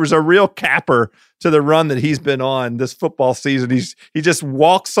shot, and it was a real capper to the run that he's been on this football season. He just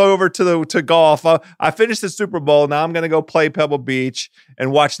walks over to golf. I finished the Super Bowl. Now I'm going to go play Pebble Beach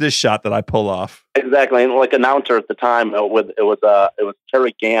and watch this shot that I pull off. Exactly, and like announcer at the time, it was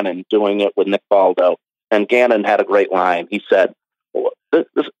Terry Gannon doing it with Nick Faldo. And Gannon had a great line. He said, this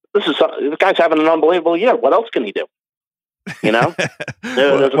guy's having an unbelievable year. What else can he do? There's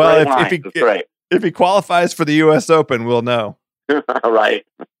a great line. It's great. If he qualifies for the U.S. Open, we'll know. Right.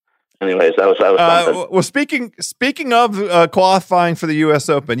 Anyways, that was something. Well, speaking of qualifying for the U.S.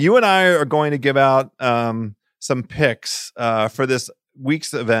 Open, you and I are going to give out some picks for this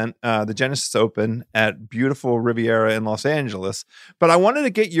week's event, the Genesis Open at beautiful Riviera in Los Angeles. But I wanted to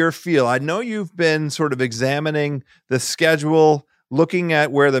get your feel. I know you've been sort of examining the schedule, looking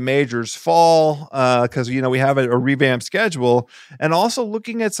at where the majors fall, because, we have a revamped schedule, and also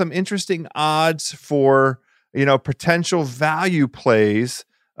looking at some interesting odds for, potential value plays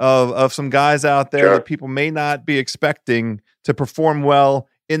of some guys out there that people may not be expecting to perform well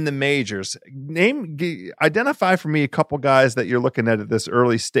in the majors. Identify for me a couple guys that you're looking at this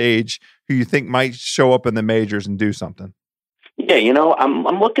early stage who you think might show up in the majors and do something. Yeah,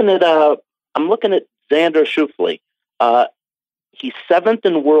 I'm looking at Xander Schauffele. He's 7th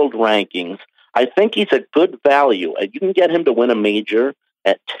in world rankings. I think he's a good value. You can get him to win a major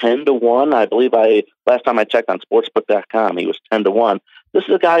at 10-1. I believe last time I checked on sportsbook.com, he was 10-1. This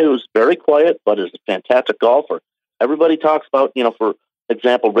is a guy who's very quiet, but is a fantastic golfer. Everybody talks about, for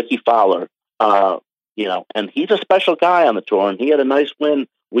example, Ricky Fowler, and he's a special guy on the tour, and he had a nice win a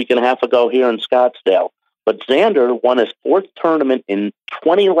week and a half ago here in Scottsdale. But Xander won his 4th tournament in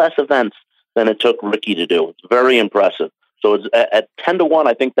 20 less events than it took Ricky to do. It's very impressive. So it's at 10-1,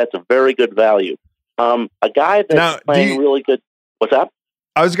 I think that's a very good value. A guy that's playing really good. What's that?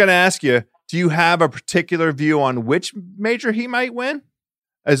 I was going to ask you, do you have a particular view on which major he might win?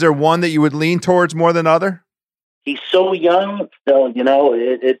 Is there one that you would lean towards more than other? He's so young still,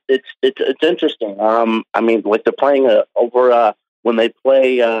 it's interesting. Like they're playing when they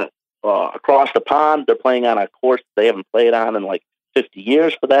play across the pond, they're playing on a course they haven't played on in like 50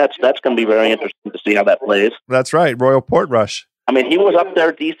 years for that. So that's going to be very interesting to see how that plays. That's right. Royal Portrush. He was up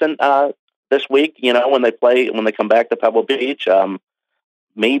there decent this week, when they come back to Pebble Beach.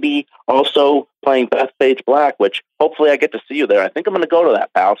 Maybe also playing Bethpage Black, which hopefully I get to see you there. I think I'm going to go to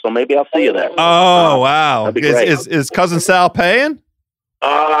that, pal. So maybe I'll see you there. Oh, wow. Is Cousin Sal paying?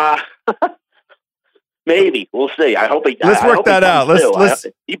 Maybe. We'll see. I hope he does. Let's work that out. Let's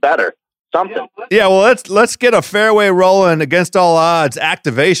he better. Something. Yeah, well, let's get a fairway rolling against all odds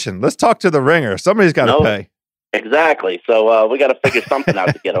activation. Let's talk to the ringer. Somebody's got to pay. Exactly. So we got to figure something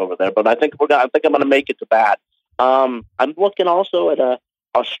out to get over there. But I think I'm going to make it to that. I'm looking also at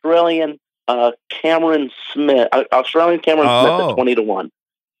Australian Cameron Smith. Australian Cameron Smith at 20-1.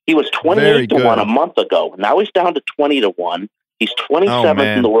 He was 28-1 a month ago. Now he's down to 20-1. He's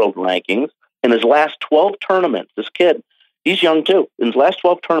 27th in the world rankings. In his last 12 tournaments, this kid, he's young too. In his last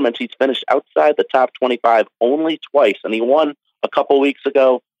 12 tournaments, he's finished outside the top 25 only twice, and he won a couple months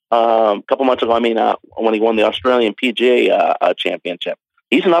ago. When he won the Australian PGA Championship.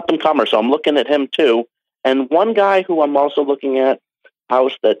 He's an up and comer, so I'm looking at him too. And one guy who I'm also looking at,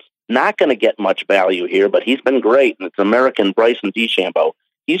 house that's not going to get much value here, but he's been great, and it's American Bryson DeChambeau.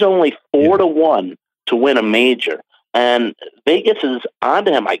 He's only 4-1 to win a major. And Vegas is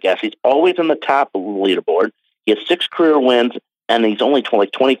onto him, I guess. He's always in the top of the leaderboard. He has 6 career wins, and he's only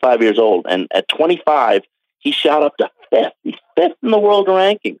 25 years old. And at 25, he shot up to 5th. He's 5th in the world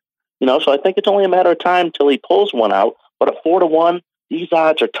ranking. So I think it's only a matter of time till he pulls one out. But at 4-1, these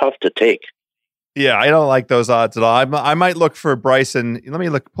odds are tough to take. Yeah, I don't like those odds at all. I might look for Bryson. Let me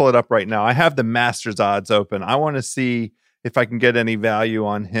pull it up right now. I have the Masters odds open. I want to see if I can get any value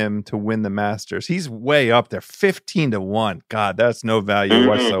on him to win the Masters. He's way up there, 15-1. God, that's no value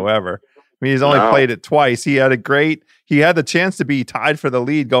whatsoever. He's only played it twice. He had the chance to be tied for the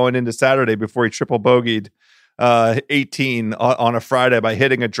lead going into Saturday before he triple bogeyed 18 on a Friday by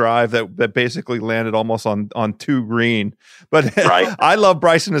hitting a drive that basically landed almost on 2 green. But right. I love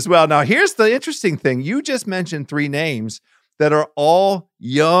Bryson as well. Now, here's the interesting thing. You just mentioned 3 names that are all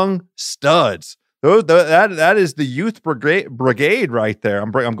young studs. That is the youth brigade right there.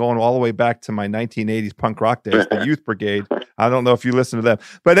 I'm going all the way back to my 1980s punk rock days, the youth brigade. I don't know if you listen to them.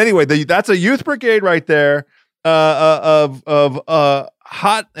 But anyway, that's a youth brigade right there of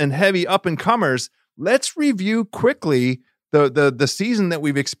hot and heavy up-and-comers. Let's review quickly the season that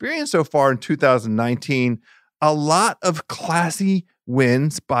we've experienced so far in 2019. A lot of classy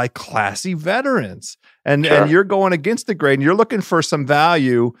wins by classy veterans. And you're going against the grain. You're looking for some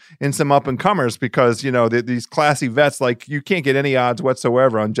value in some up-and-comers because, these classy vets, like you can't get any odds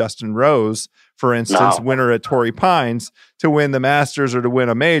whatsoever on Justin Rose, for instance, winner at Torrey Pines, to win the Masters or to win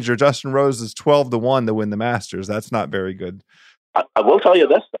a major. Justin Rose is 12-1 to win the Masters. That's not very good. I will tell you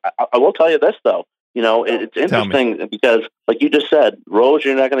this. Though. It's interesting because, like you just said, Rose,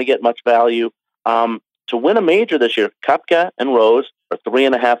 you're not going to get much value. To win a major this year, Koepka and Rose are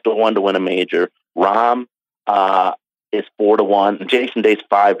 3.5-1 to win a major. Rahm, is 4-1, and Jason Day's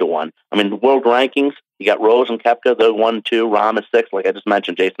 5-1. I mean, the world rankings, you got Rose and Koepka, they're 1-2, Rahm is 6. Like I just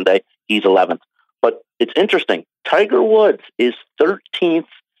mentioned, Jason Day, he's 11th. But it's interesting. Tiger Woods is 13th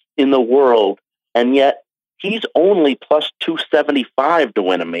in the world, and yet he's only plus 275 to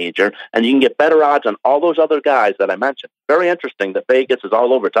win a major, and you can get better odds on all those other guys that I mentioned. Very interesting that Vegas is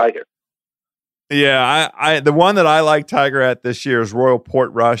all over Tiger. Yeah, I the one that I like Tiger at this year is Royal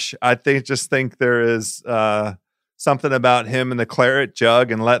Portrush. I just think there is something about him and the claret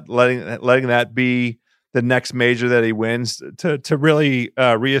jug, and letting that be the next major that he wins to really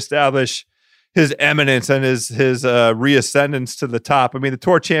reestablish his eminence and his reascendance to the top. I mean, the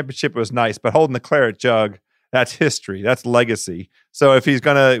Tour Championship was nice, but holding the claret jug, that's history, that's legacy. So if he's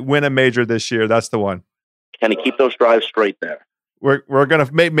going to win a major this year, that's the one. Can he keep those drives straight there? We're gonna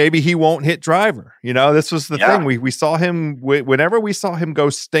maybe he won't hit driver. You know, this was the thing. We saw him whenever we saw him go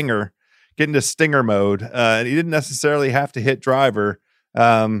stinger, get into stinger mode, and he didn't necessarily have to hit driver.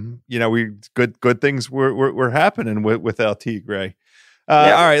 You know, good things were happening with LT Gray. All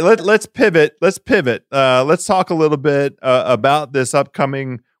right, let's pivot. Let's talk a little bit about this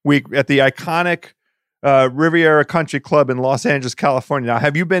upcoming week at the iconic Riviera Country Club in Los Angeles, California. Now,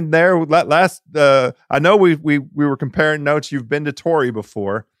 have you been there last? I know we were comparing notes. You've been to Torrey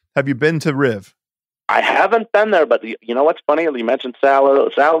before. Have you been to Riv? I haven't been there, but you know what's funny? You mentioned Sal.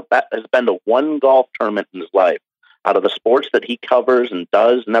 Sal has been to one golf tournament in his life. Out of the sports that he covers and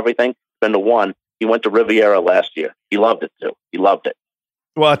does and everything, been to one. He went to Riviera last year. He loved it too. He loved it.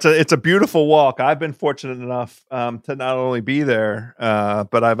 Well, it's a beautiful walk. I've been fortunate enough to not only be there,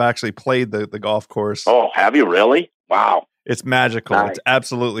 but I've actually played the golf course. Oh, have you really? Wow, it's magical. Nice. It's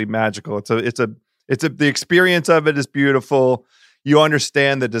absolutely magical. The experience of it is beautiful. You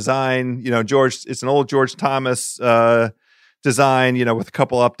understand the design. You know, it's an old George Thomas design. You know, with a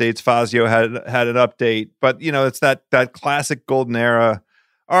couple updates. Fazio had an update, but you know, it's that classic golden era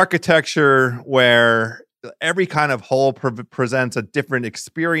architecture where every kind of hole presents a different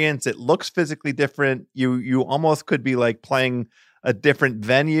experience. It looks physically different. You almost could be like playing a different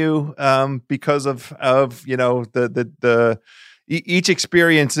venue because of you know each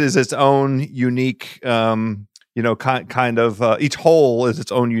experience is its own unique you know kind of each hole is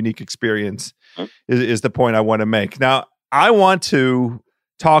its own unique experience is the point I want to make. Now I want to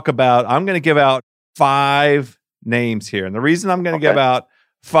talk about. I'm going to give out 5 names here, and the reason I'm going to give out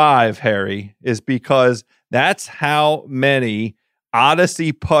 5, Harry, is because that's how many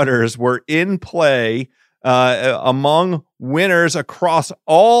Odyssey putters were in play among winners across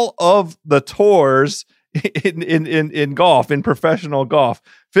all of the tours in golf, in professional golf.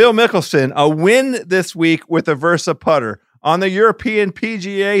 Phil Mickelson, a win this week with a Versa putter. On the European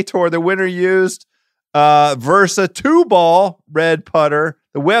PGA Tour, the winner used Versa 2-ball red putter.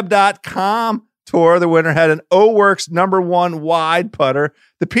 The Web.com Tour, the winner had an O-Works #1 wide putter.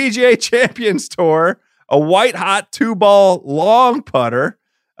 The PGA Champions Tour, a white hot 2-ball long putter.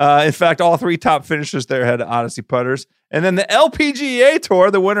 In fact, all 3 top finishers there had Odyssey putters. And then the LPGA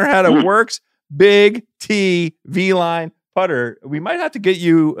Tour, the winner had a Works Big T V-line putter. We might have to get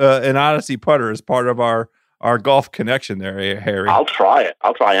you an Odyssey putter as part of our golf connection there, Harry. I'll try it.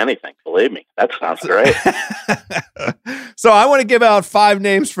 I'll try anything. Believe me. That sounds great. So I want to give out 5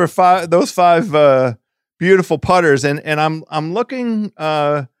 names for those 5 beautiful putters, and I'm looking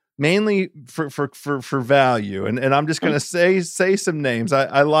mainly for value, and I'm just going to say some names.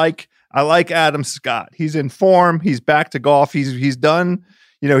 I like Adam Scott. He's in form. He's back to golf. He's done.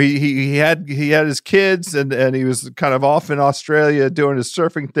 You know, he had his kids and he was kind of off in Australia doing his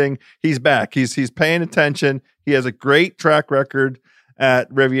surfing thing. He's back. He's paying attention. He has a great track record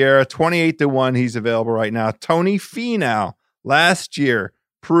at Riviera. 28-1. He's available right now. Tony Finau last year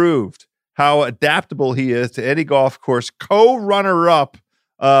proved how adaptable he is to any golf course. Co-runner-up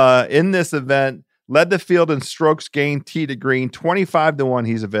in this event, led the field in strokes gained tee to green. 25-1.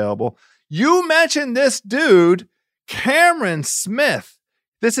 He's available. You mentioned this dude, Cameron Smith.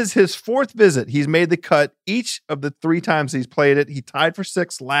 This is his 4th visit. He's made the cut each of the 3 times he's played it. He tied for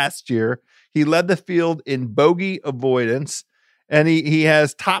 6th last year. He led the field in bogey avoidance, and he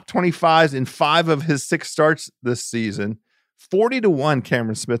has top 25s in 5 of his 6 starts this season. 40-1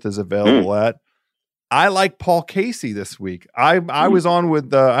 Cameron Smith is available at. I like Paul Casey this week. I was on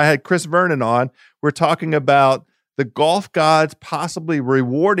with, I had Chris Vernon on. We're talking about the golf gods possibly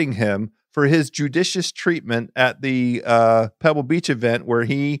rewarding him for his judicious treatment at the Pebble Beach event, where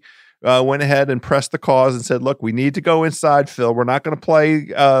he went ahead and pressed the cause and said, look, we need to go inside, Phil. We're not going to play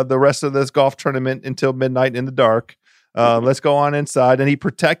the rest of this golf tournament until midnight in the dark. Let's go on inside. And he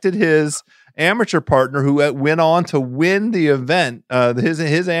protected his amateur partner who went on to win the event.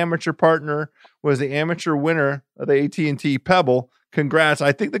 His amateur partner was the amateur winner of the AT&T Pebble. Congrats.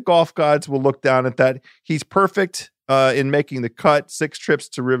 I think the golf gods will look down at that. He's perfect in making the cut, 6 trips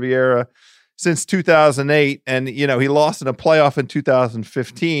to Riviera since 2008. And, he lost in a playoff in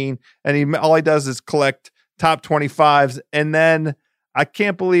 2015. And all he does is collect top 25s. And then I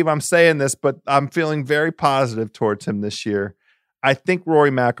can't believe I'm saying this, but I'm feeling very positive towards him this year. I think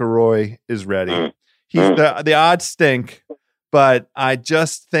Rory McIlroy is ready. He's the odds stink, but I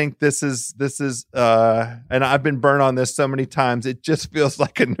just think this is, and I've been burned on this so many times. It just feels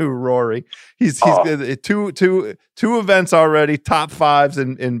like a new Rory. He's two events already, top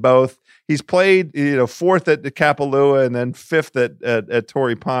 5s in both. He's played, 4th at the Kapalua and then 5th at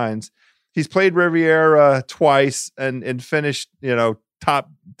Torrey Pines. He's played Riviera twice and finished,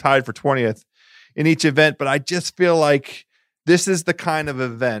 tied for 20th in each event. But I just feel like this is the kind of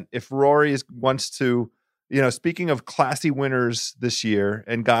event, if Rory wants to, speaking of classy winners this year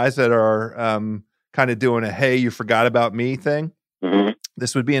and guys that are kind of doing a, hey, you forgot about me thing,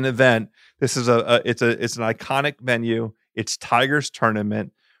 this would be an event. This is it's an iconic venue. It's Tiger's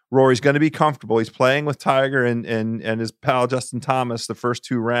tournament. Rory's going to be comfortable. He's playing with Tiger and his pal Justin Thomas the first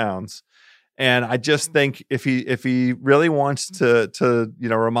 2 rounds. And I just think if he really wants to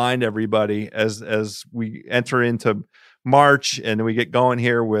remind everybody as we enter into March and we get going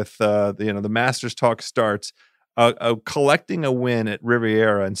here with the Masters talk starts, collecting a win at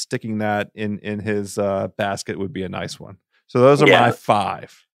Riviera and sticking that in his basket would be a nice one. So those are my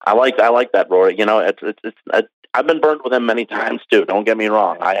 5. I like that, Rory. I've been burned with him many times too. Don't get me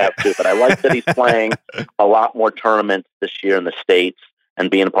wrong, I have too. But I like that he's playing a lot more tournaments this year in the States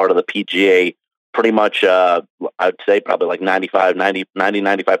and being a part of the PGA. Pretty much, I'd say probably like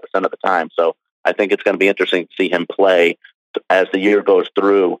 95% of the time. So I think it's going to be interesting to see him play as the year goes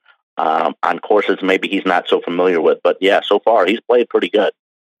through on courses maybe he's not so familiar with. But yeah, so far he's played pretty good.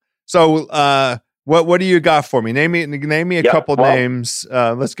 So what do you got for me? Name me a couple names.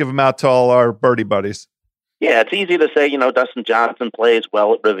 Let's give them out to all our birdie buddies. Yeah, it's easy to say, Dustin Johnson plays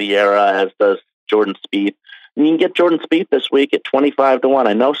well at Riviera, as does Jordan Spieth. And you can get Jordan Spieth this week at 25-1.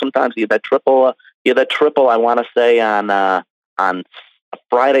 I know sometimes you get that triple. I want to say on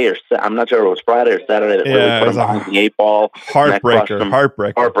Friday or I'm not sure if it was Friday or Saturday that really put him behind the 8 ball.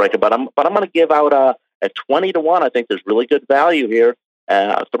 Heartbreaker. But I'm going to give out at 20-1. I think there's really good value here.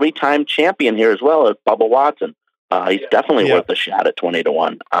 A 3-time champion here as well as Bubba Watson. He's definitely worth a shot at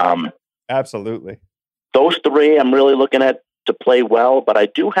 20-1. Absolutely. Those 3 I'm really looking at to play well, but I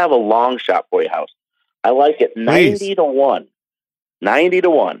do have a long shot for you, House. I like it 90-1.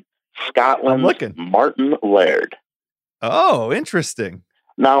 90-1. Scotland's Martin Laird. Oh, interesting.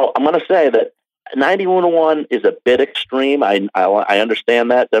 Now, I'm going to say that 91-1 is a bit extreme. I understand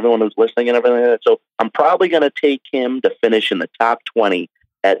that, everyone who's listening and everything like that. So I'm probably going to take him to finish in the top 20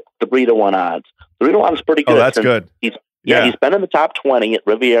 at 3-1 odds. 3-1 is pretty good. Oh, that's good. He's been in the top 20 at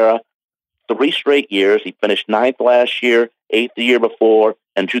Riviera 3 straight years. He finished 9th last year, 8th the year before,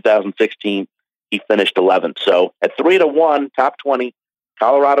 and 2016 he finished 11th. So at 3-1, top 20,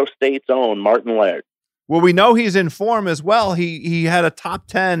 Colorado State's own Martin Laird. Well, we know he's in form as well. He had a top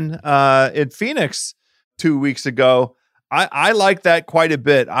 10 in Phoenix 2 weeks ago. I like that quite a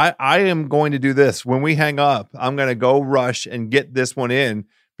bit. I am going to do this when we hang up. I'm going to go rush and get this one in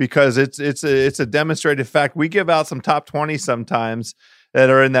because it's a demonstrated fact. We give out some top 20 sometimes that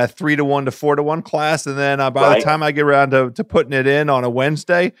are in that 3-1 to 4-1 class, and then by the time I get around to putting it in on a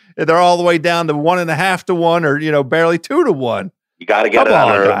Wednesday, they're all the way down to 1.5 to 1, or barely 2 to 1. You got to get it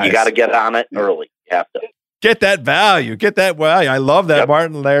on early. You got to get on it early. You have to get that value. I love that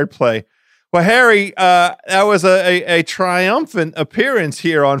Martin Laird play. Well, Harry, that was a triumphant appearance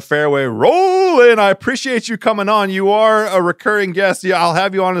here on Fairway Rolling. I appreciate you coming on. You are a recurring guest. Yeah, I'll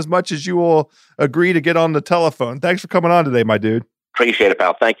have you on as much as you will agree to get on the telephone. Thanks for coming on today, my dude. Appreciate it,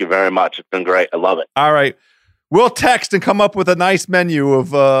 pal. Thank you very much. It's been great. I love it. All right. We'll text and come up with a nice menu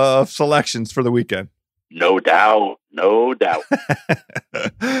of selections for the weekend. No doubt. No doubt.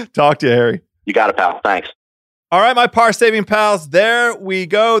 Talk to you, Harry. You got it, pal. Thanks. All right, my par-saving pals, there we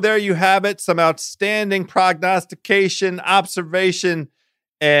go. There you have it. Some outstanding prognostication, observation,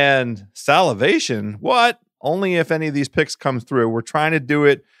 and salivation. What? Only if any of these picks come through. We're trying to do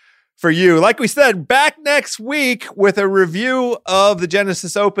it for you. Like we said, back next week with a review of the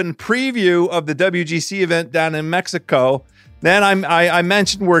Genesis Open, preview of the WGC event down in Mexico. Then I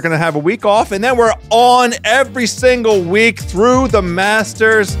mentioned we're going to have a week off, and then we're on every single week through the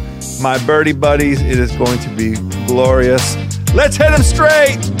Masters. My birdie buddies, it is going to be glorious. Let's hit them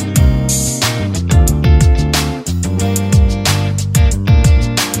straight.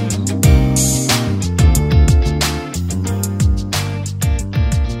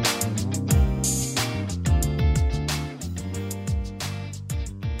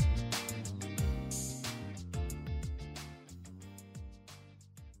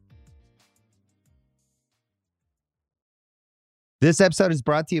 This episode is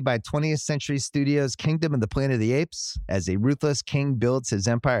brought to you by 20th Century Studios' Kingdom of the Planet of the Apes. As a ruthless king builds his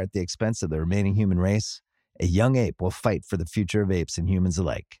empire at the expense of the remaining human race, a young ape will fight for the future of apes and humans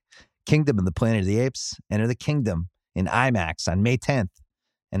alike. Kingdom of the Planet of the Apes. Enter the kingdom in IMAX on May 10th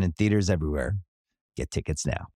and in theaters everywhere. Get tickets now.